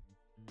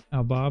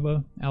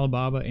Alibaba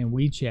and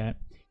WeChat,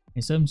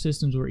 and some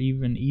systems were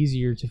even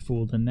easier to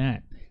fool than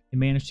that. They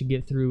managed to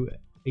get through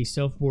a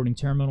self-boarding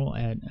terminal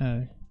at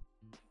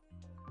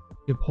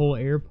Schiphol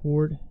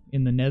Airport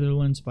in the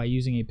Netherlands by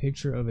using a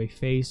picture of a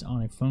face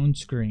on a phone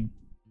screen.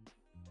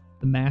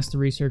 The mask the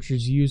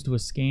researchers used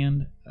was a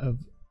scan of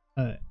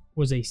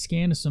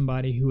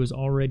somebody who was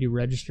already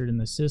registered in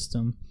the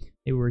system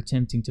they were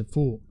attempting to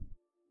fool.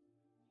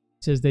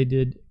 It says they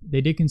did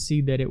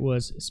concede that it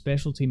was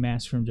specialty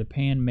masks from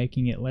Japan,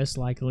 making it less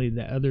likely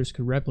that others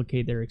could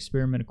replicate their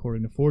experiment,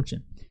 according to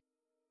Fortune.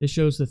 This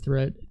shows the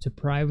threat to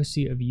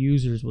privacy of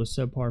users with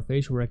subpar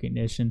facial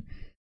recognition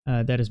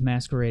that is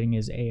masquerading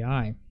as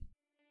AI.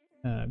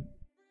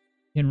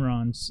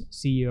 Kinron's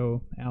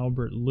CEO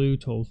Albert Liu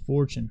told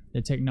Fortune,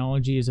 the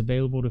technology is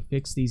available to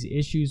fix these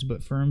issues,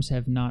 but firms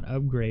have not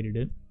upgraded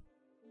it,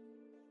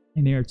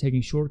 and they are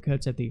taking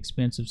shortcuts at the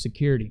expense of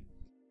security.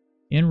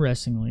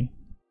 Interestingly,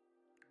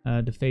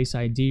 the Face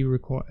ID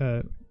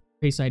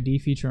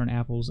feature on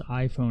Apple's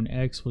iPhone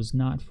X was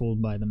not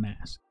fooled by the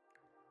mask.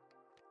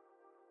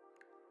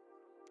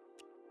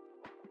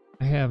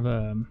 I have,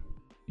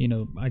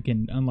 I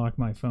can unlock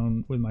my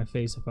phone with my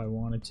face if I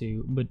wanted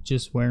to, but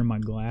just wearing my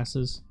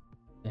glasses,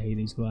 I hate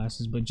these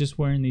glasses, but just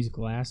wearing these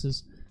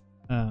glasses,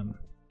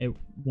 it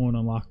won't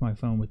unlock my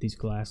phone with these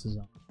glasses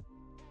on.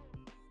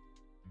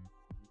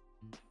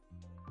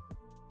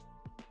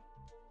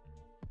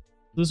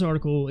 This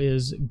article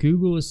is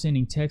Google is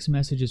sending text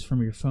messages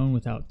from your phone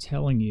without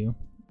telling you.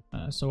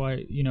 So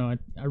I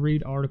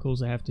read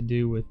articles that have to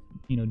do with,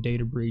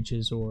 data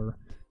breaches or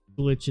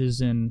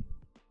glitches in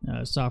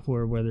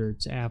software, whether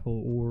it's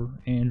Apple or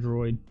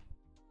Android.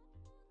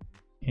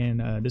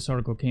 And this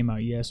article came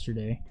out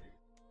yesterday.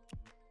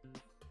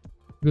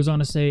 It goes on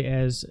to say,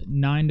 as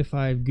 9 to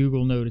 5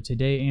 Google noted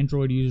today,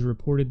 Android users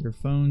reported their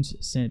phones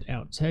sent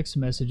out text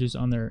messages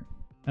on their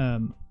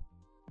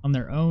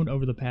own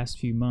over the past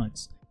few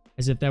months.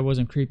 As if that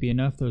wasn't creepy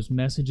enough, those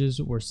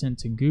messages were sent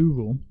to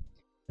Google.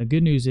 The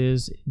good news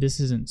is this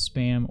isn't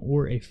spam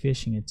or a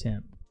phishing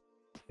attempt.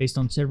 Based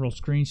on several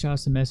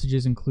screenshots, the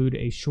messages include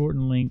a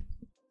shortened link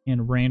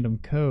and random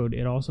code.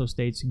 It also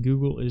states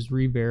Google is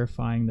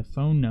re-verifying the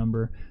phone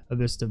number of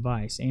this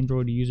device.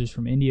 Android users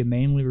from India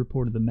mainly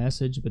reported the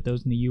message, but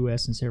those in the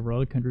US and several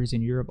other countries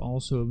in Europe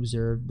also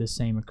observed the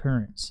same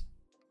occurrence.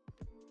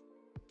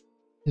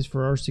 As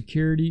for our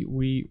security,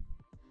 we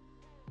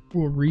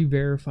will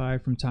re-verify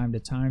from time to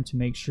time to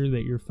make sure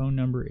that your phone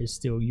number is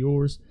still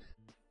yours.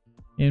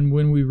 And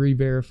when we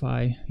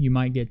re-verify, you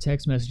might get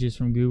text messages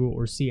from Google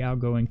or see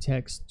outgoing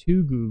text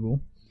to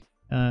Google.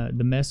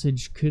 The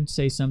message could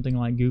say something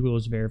like, Google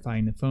is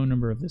verifying the phone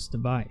number of this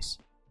device.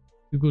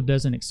 Google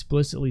doesn't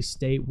explicitly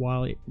state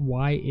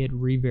why it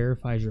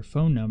re-verifies your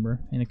phone number,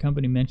 and the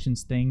company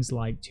mentions things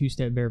like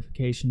two-step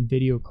verification,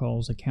 video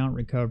calls, account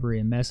recovery,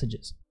 and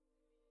messages.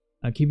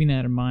 Keeping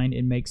that in mind,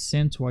 it makes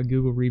sense why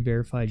Google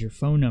re-verifies your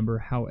phone number.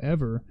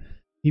 However,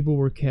 people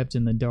were kept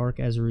in the dark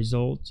as a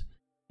result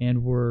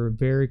and were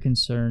very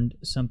concerned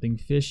something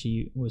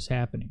fishy was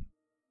happening.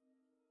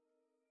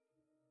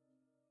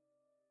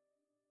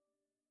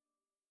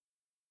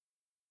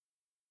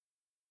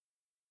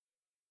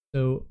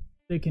 So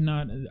they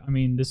cannot, I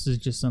mean, this is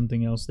just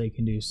something else they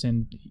can do.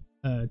 Send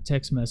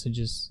text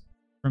messages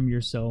from your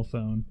cell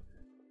phone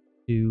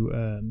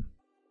to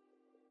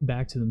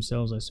back to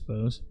themselves, I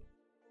suppose.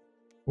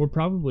 Or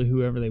probably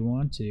whoever they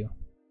want to.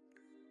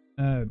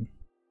 This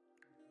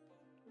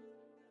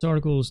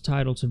article is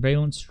titled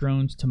Surveillance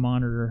Drones to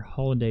Monitor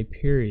Holiday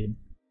Period.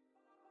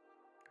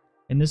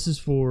 And this is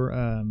for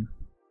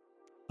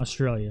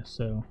Australia.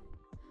 So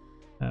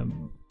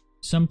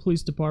some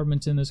police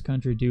departments in this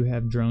country do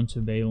have drone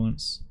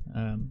surveillance.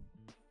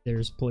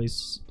 There's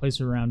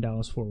places around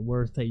Dallas-Fort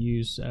Worth that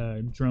use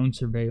drone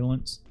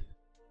surveillance.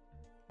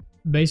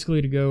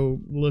 Basically to go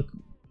look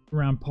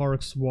around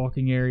parks,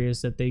 walking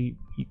areas that you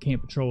can't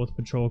patrol with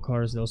patrol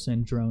cars. They'll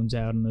send drones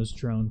out, and those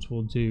drones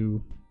will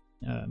do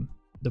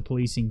the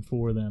policing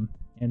for them,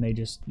 and they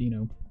just,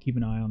 keep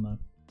an eye on the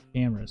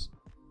cameras.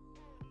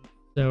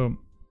 So,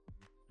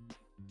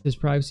 as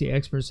privacy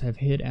experts have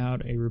hit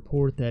out a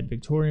report that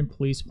Victorian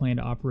police plan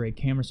to operate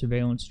camera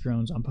surveillance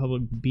drones on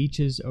public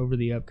beaches over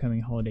the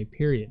upcoming holiday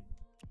period.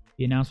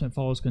 The announcement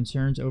follows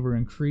concerns over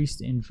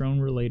increased in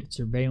drone-related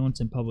surveillance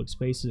in public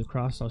spaces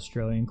across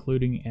Australia,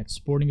 including at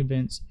sporting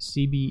events,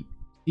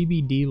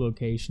 CBD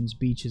locations,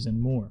 beaches,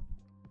 and more.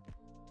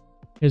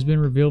 It has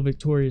been revealed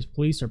Victoria's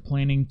police are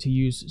planning to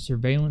use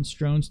surveillance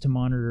drones to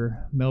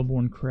monitor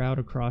Melbourne crowd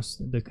across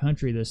the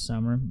country this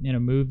summer, in a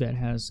move that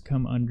has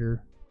come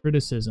under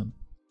criticism.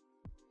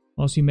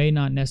 Whilst you may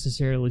not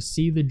necessarily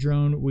see the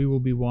drone, we will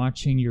be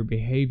watching your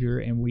behavior,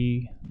 and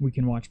we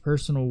can watch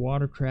personal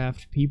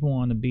watercraft, people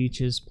on the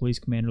beaches, Police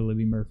Commander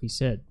Libby Murphy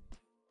said. The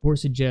report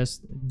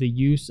suggests the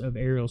use of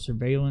aerial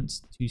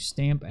surveillance to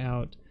stamp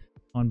out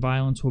on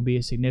violence will be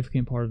a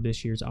significant part of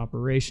this year's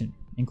operation,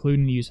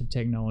 including the use of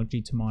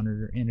technology to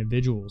monitor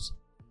individuals.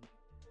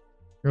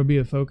 There will be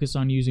a focus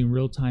on using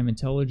real-time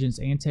intelligence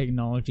and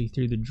technology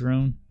through the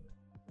drone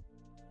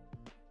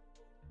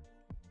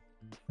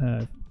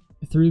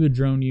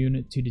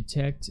unit to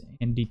detect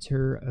and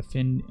deter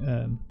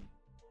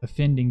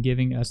offending,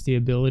 giving us the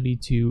ability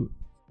to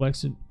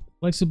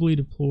flexibly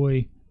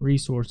deploy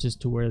resources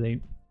to where they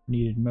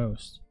needed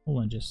most.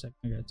 Hold on just a second,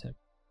 I gotta text.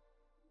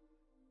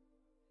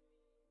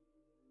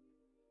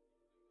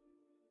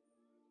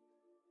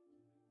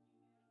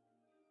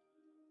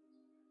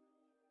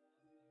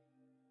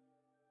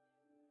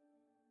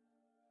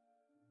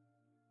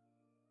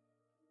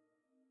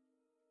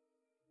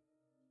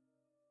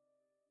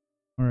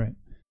 All right. It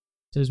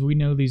says, we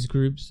know these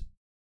groups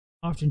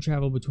often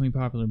travel between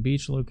popular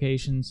beach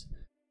locations,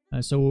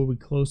 so we'll be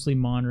closely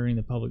monitoring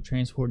the public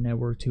transport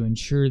network to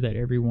ensure that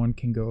everyone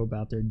can go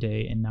about their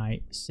day and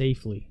night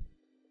safely.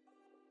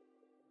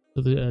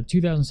 So the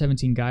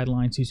 2017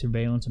 Guidelines to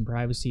Surveillance and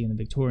Privacy in the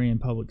Victorian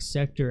Public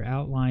Sector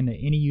outline that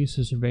any use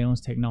of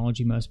surveillance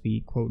technology must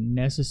be, quote,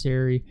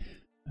 necessary,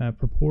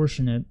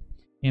 proportionate,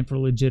 and for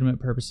legitimate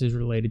purposes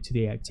related to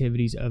the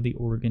activities of the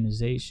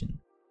organization.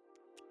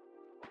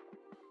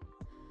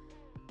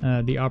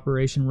 The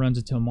operation runs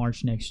until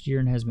March next year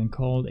and has been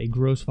called a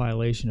gross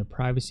violation of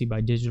privacy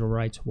by Digital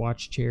Rights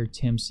Watch Chair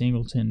Tim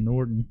Singleton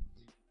Norton.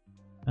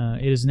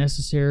 It is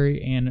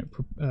necessary and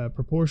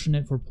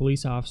proportionate for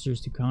police officers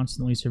to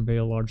constantly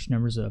surveil large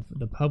numbers of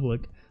the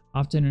public,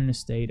 often in a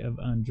state of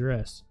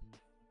undress.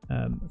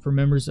 For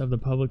members of the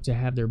public to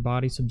have their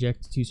body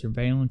subjected to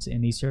surveillance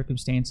in these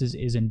circumstances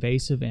is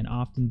invasive and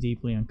often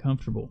deeply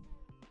uncomfortable.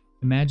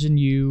 Imagine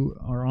you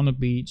are on the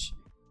beach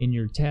in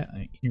your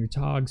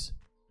togs.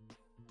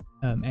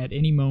 At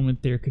any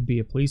moment, there could be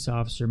a police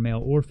officer,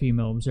 male or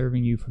female,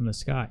 observing you from the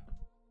sky.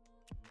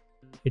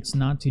 It's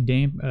not just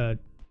a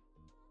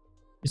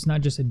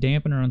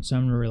dampener on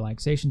summer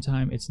relaxation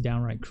time, it's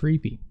downright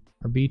creepy.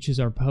 Our beaches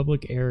are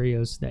public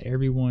areas that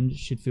everyone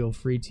should feel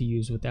free to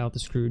use without the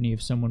scrutiny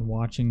of someone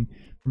watching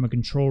from a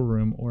control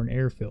room or an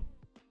airfield.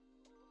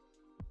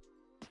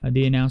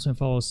 The announcement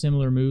follows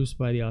similar moves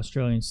by the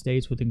Australian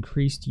states with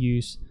increased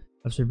use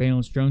of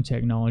surveillance drone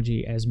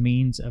technology as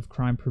means of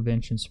crime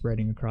prevention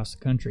spreading across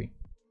the country.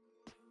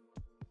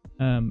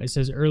 It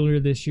says earlier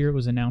this year it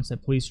was announced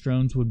that police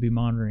drones would be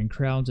monitoring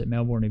crowds at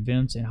Melbourne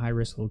events and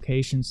high-risk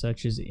locations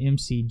such as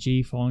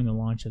MCG following the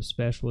launch of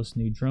Specialist's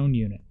new drone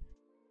unit.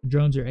 The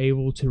drones are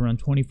able to run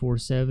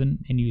 24/7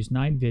 and use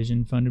night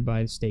vision funded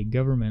by the state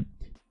government.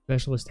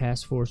 Specialist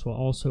Task Force will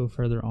also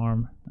further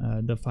arm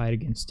the fight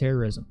against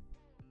terrorism.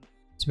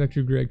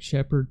 Inspector Greg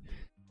Shepard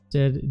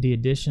said the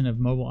addition of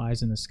mobile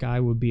eyes in the sky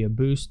would be a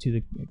boost to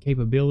the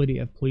capability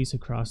of police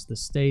across the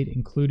state,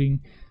 including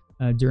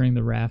during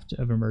the raft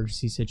of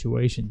emergency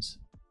situations.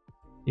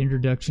 The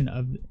introduction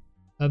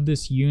of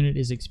this unit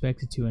is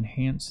expected to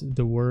enhance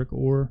the work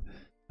or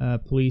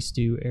police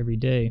do every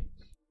day.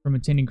 From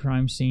attending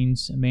crime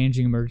scenes,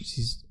 managing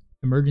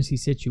emergency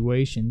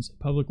situations,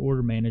 public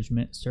order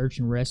management, search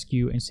and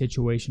rescue, and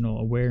situational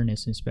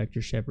awareness,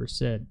 Inspector Shepard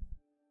said.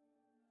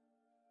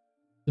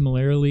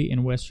 Similarly,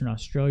 in Western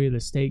Australia, the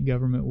state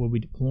government will be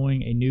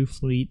deploying a new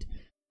fleet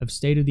of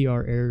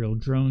state-of-the-art aerial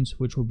drones,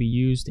 which will be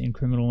used in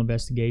criminal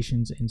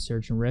investigations and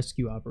search and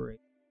rescue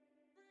operations.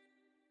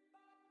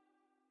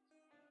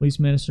 Police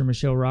Minister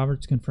Michelle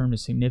Roberts confirmed a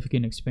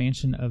significant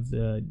expansion of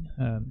the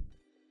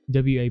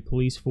WA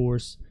Police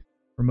Force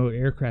remote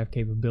aircraft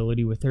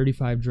capability with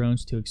 35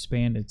 drones to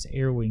expand its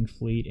air wing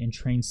fleet and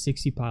train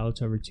 60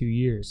 pilots over 2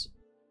 years.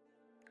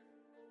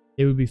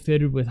 They would be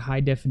fitted with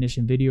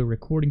high-definition video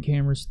recording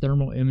cameras,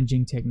 thermal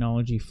imaging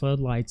technology,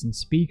 floodlights, and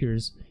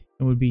speakers,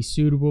 and would be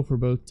suitable for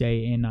both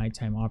day and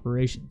nighttime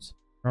operations.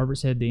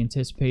 Roberts said they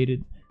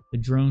anticipated the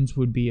drones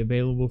would be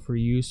available for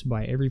use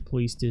by every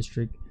police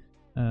district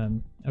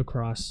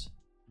across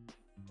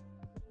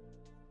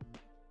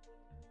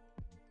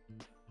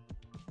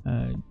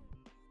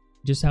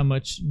just how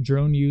much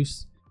drone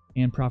use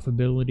and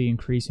profitability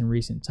increase in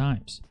recent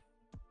times.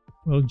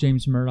 Well,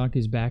 James Murdoch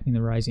is backing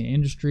the rising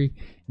industry,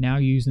 now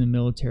used in the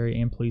military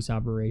and police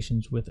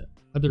operations with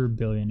other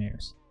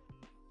billionaires.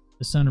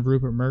 The son of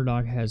Rupert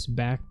Murdoch has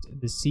backed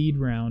the seed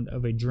round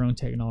of a drone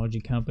technology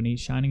company,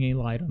 shining a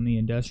light on the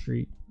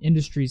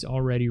industries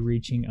already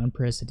reaching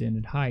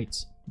unprecedented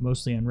heights,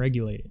 mostly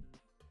unregulated.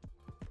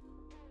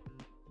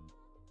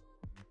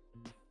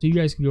 So you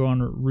guys can go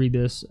on and read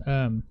this.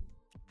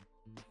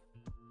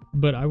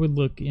 But I would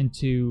look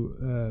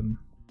into,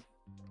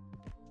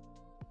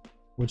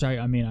 which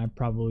I mean, I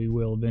probably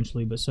will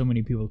eventually, but so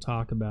many people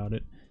talk about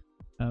it.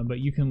 But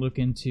you can look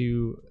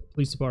into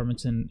police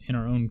departments in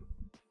our own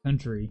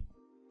country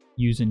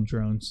using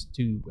drones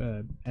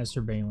to as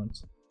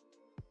surveillance.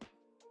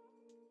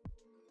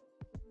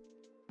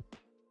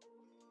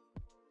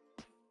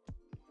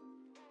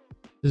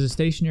 There's a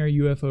stationary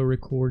UFO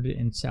recorded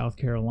in South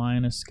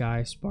Carolina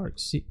sky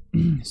sparks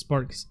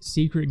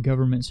secret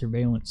government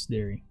surveillance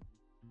theory.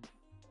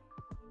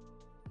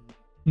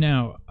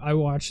 Now, I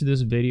watched this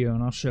video,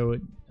 and I'll show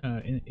it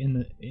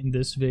in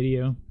this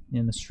video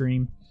in the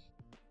stream.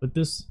 But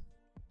this,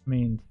 I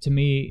mean, to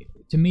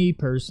me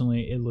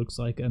personally, it looks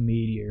like a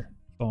meteor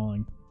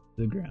falling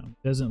to the ground.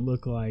 It doesn't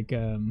look like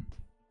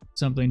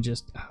something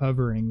just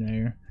hovering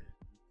there,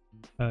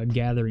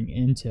 gathering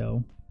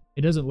intel.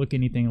 It doesn't look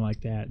anything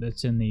like that.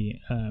 That's in the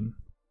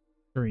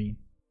screen.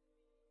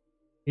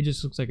 It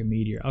just looks like a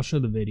meteor. I'll show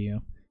the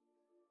video.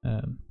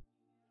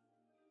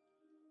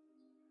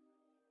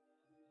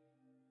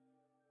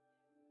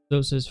 So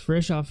it says,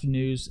 fresh off the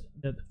news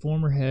that the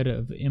former head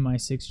of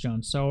MI6,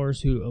 John Sawers,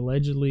 who's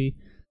allegedly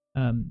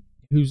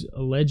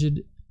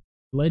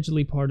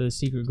part of the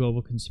secret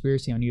global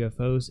conspiracy on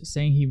UFOs,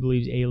 saying he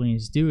believes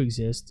aliens do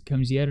exist,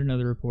 comes yet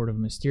another report of a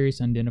mysterious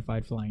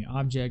unidentified flying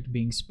object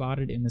being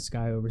spotted in the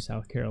sky over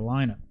South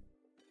Carolina.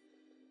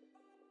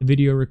 The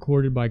video,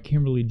 recorded by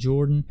Kimberly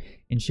Jordan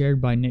and shared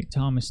by Nick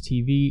Thomas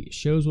TV,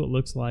 shows what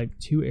looks like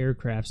two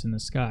aircrafts in the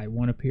sky.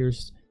 One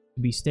appears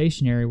to be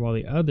stationary, while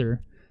the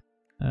other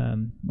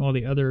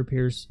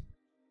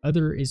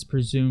is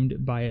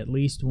presumed by at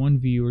least one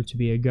viewer to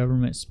be a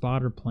government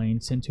spotter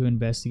plane sent to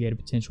investigate a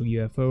potential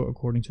UFO,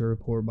 according to a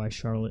report by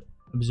Charlotte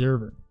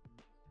Observer.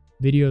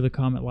 Video of the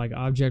comet-like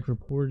object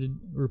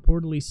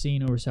reportedly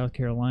seen over South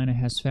Carolina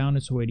has found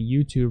its way to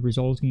YouTube,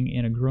 resulting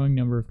in a growing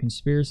number of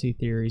conspiracy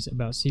theories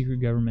about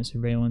secret government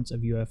surveillance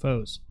of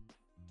UFOs.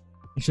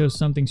 It shows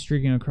something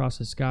streaking across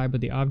the sky,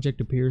 but the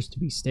object appears to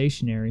be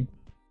stationary.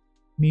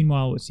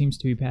 Meanwhile, what seems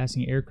to be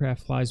passing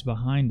aircraft flies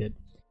behind it,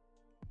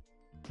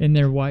 and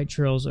there are white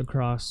trails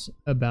across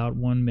about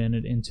 1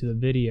 minute into the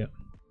video.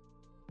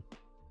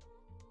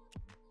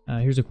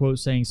 Here's a quote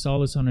saying, "Saw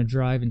this on a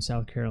drive in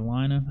South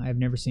Carolina. I have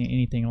never seen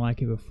anything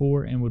like it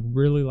before and would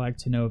really like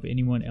to know if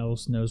anyone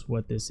else knows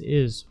what this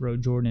is," wrote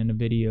Jordan in the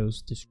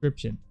video's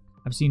description.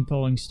 "I've seen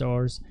falling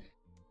stars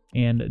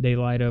and they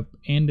light up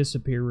and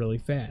disappear really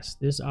fast.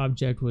 This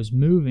object was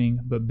moving,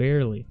 but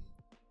barely.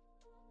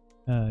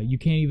 You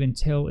can't even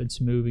tell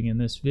it's moving in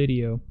this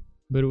video,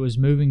 but it was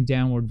moving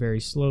downward very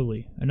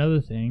slowly.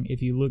 Another thing,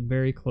 if you look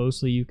very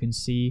closely, you can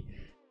see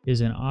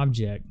is an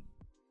object.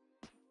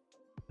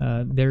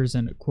 There's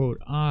an,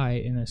 quote,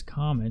 eye in this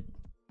comet,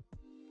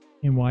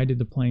 and why did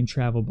the plane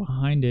travel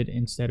behind it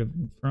instead of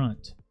in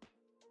front?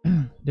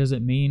 Does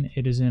it mean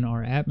it is in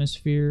our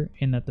atmosphere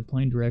and that the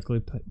plane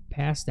directly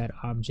passed that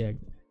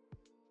object?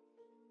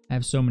 I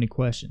have so many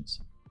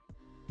questions."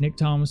 Nick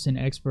Thomas, an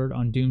expert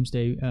on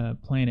doomsday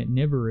planet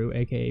Nibiru,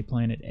 aka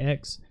Planet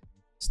X,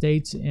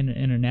 states in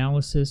an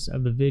analysis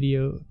of the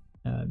video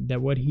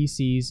that what he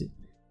sees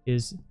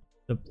is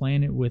the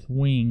planet with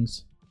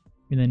wings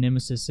in the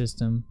Nemesis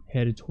system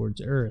headed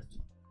towards Earth.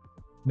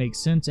 Makes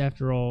sense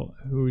after all.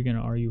 Who are we going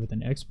to argue with,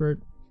 an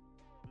expert?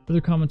 Other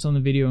comments on the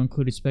video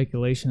included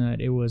speculation that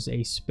it was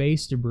a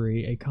space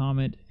debris, a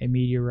comet, a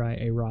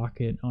meteorite, a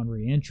rocket on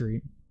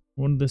re-entry,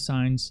 one of the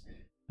signs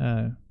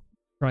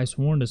Christ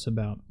warned us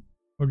about,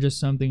 or just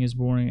something as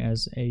boring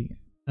as a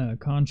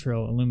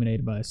contrail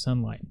illuminated by the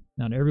sunlight.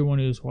 Not everyone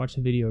who has watched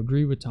the video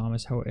agreed with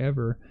Thomas,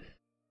 however,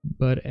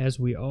 but as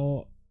we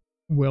all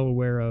well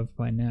aware of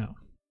by now.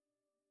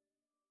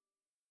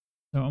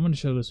 So I'm going to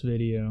show this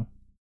video,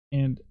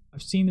 and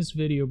I've seen this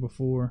video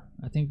before.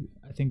 I think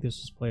this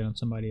was played on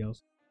somebody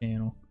else's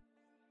channel.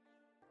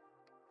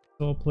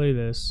 So I'll play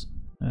this.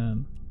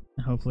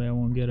 Hopefully I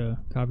won't get a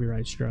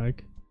copyright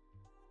strike.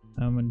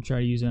 I'm going to try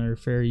to use it under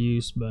fair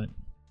use, but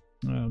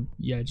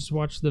yeah, just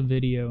watch the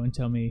video and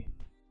tell me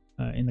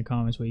in the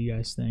comments what you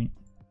guys think.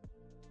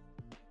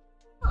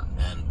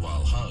 And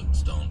while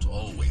hugs don't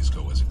always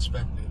go as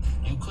expected,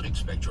 you could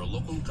expect your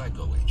local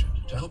Geico agent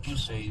to help you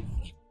save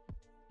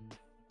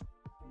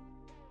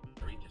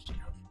very discount.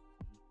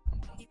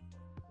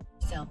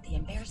 Yourself the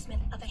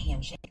embarrassment of a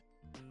handshake.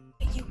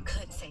 But you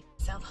could save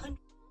yourself hundreds.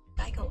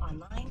 Geico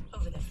online,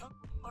 over the phone,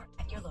 or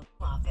at your local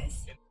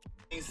office. In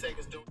 15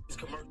 seconds during this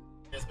commercial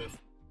has been.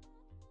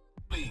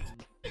 Please,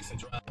 take and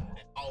drive,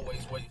 and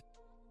always wait.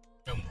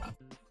 Remember,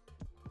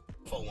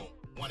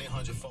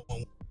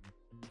 1-800-411.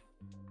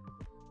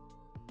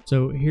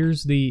 So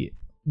here's the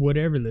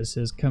whatever this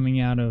is coming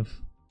out of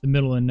the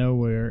middle of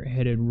nowhere,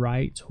 headed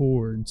right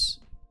towards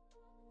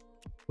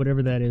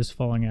whatever that is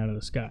falling out of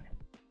the sky.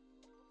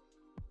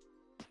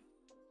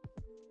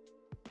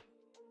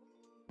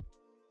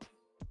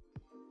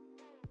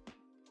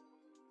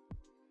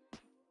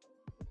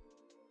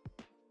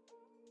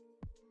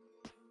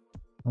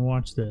 Now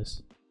watch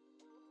this.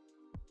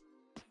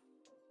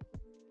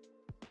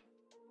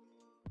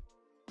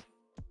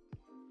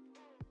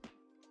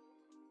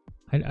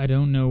 I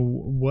don't know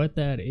what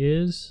that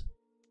is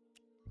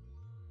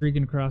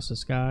streaking across the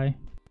sky,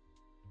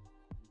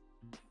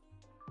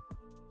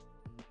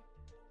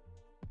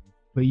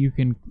 but you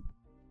can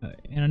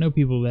and I know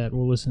people that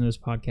will listen to this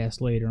podcast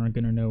later aren't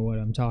going to know what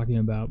I'm talking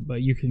about,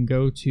 but you can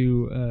go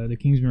to the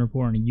Kingsman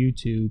Report on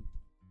YouTube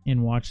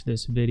and watch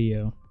this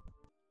video.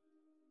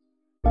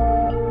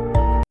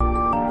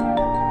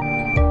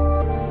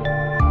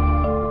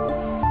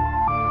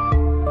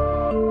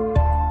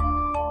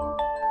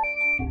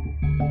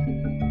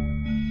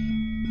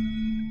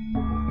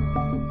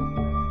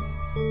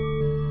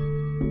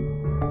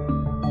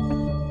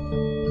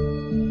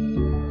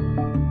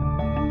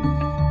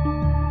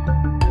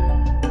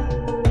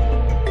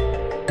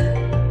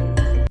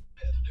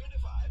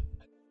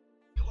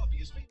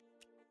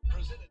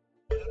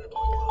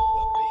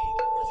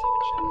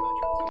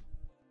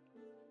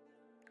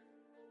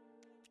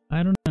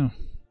 I don't know.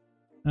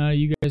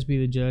 You guys be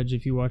the judge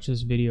if you watch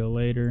this video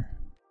later.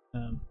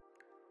 You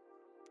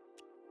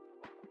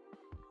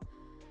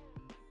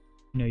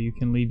know, you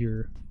can leave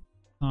your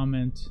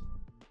comment.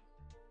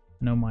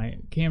 I know my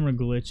camera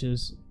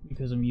glitches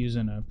because I'm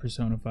using a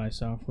Personify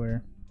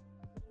software.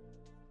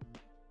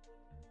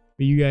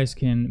 But you guys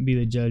can be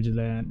the judge of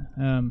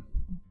that.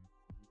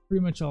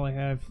 Pretty much all I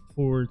have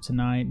for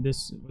tonight.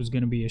 This was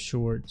going to be a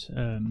short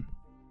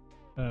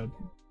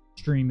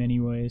stream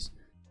anyways.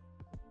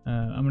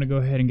 I'm going to go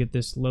ahead and get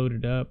this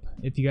loaded up.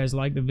 If you guys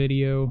like the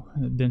video,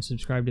 then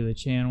subscribe to the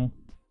channel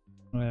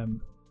and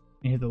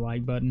hit the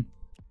like button.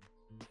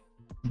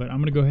 But I'm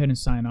going to go ahead and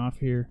sign off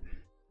here.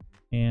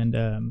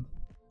 And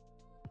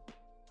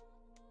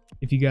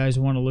if you guys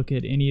want to look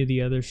at any of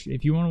the other,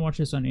 if you want to watch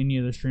this on any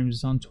other streams,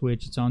 it's on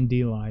Twitch, it's on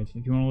DLive.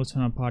 If you want to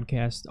listen on a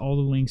podcast, all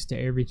the links to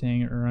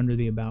everything are under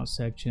the About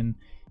section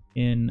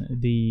in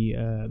the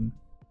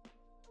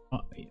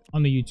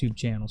on the YouTube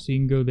channel. So you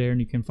can go there and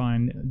you can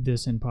find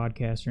this in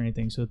podcast or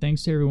anything. So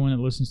thanks to everyone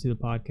that listens to the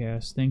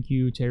podcast. Thank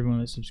you to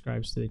everyone that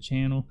subscribes to the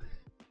channel.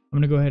 I'm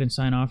going to go ahead and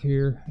sign off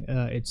here.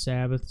 It's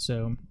Sabbath,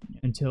 so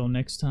until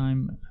next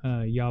time,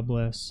 Yah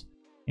bless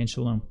and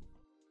shalom.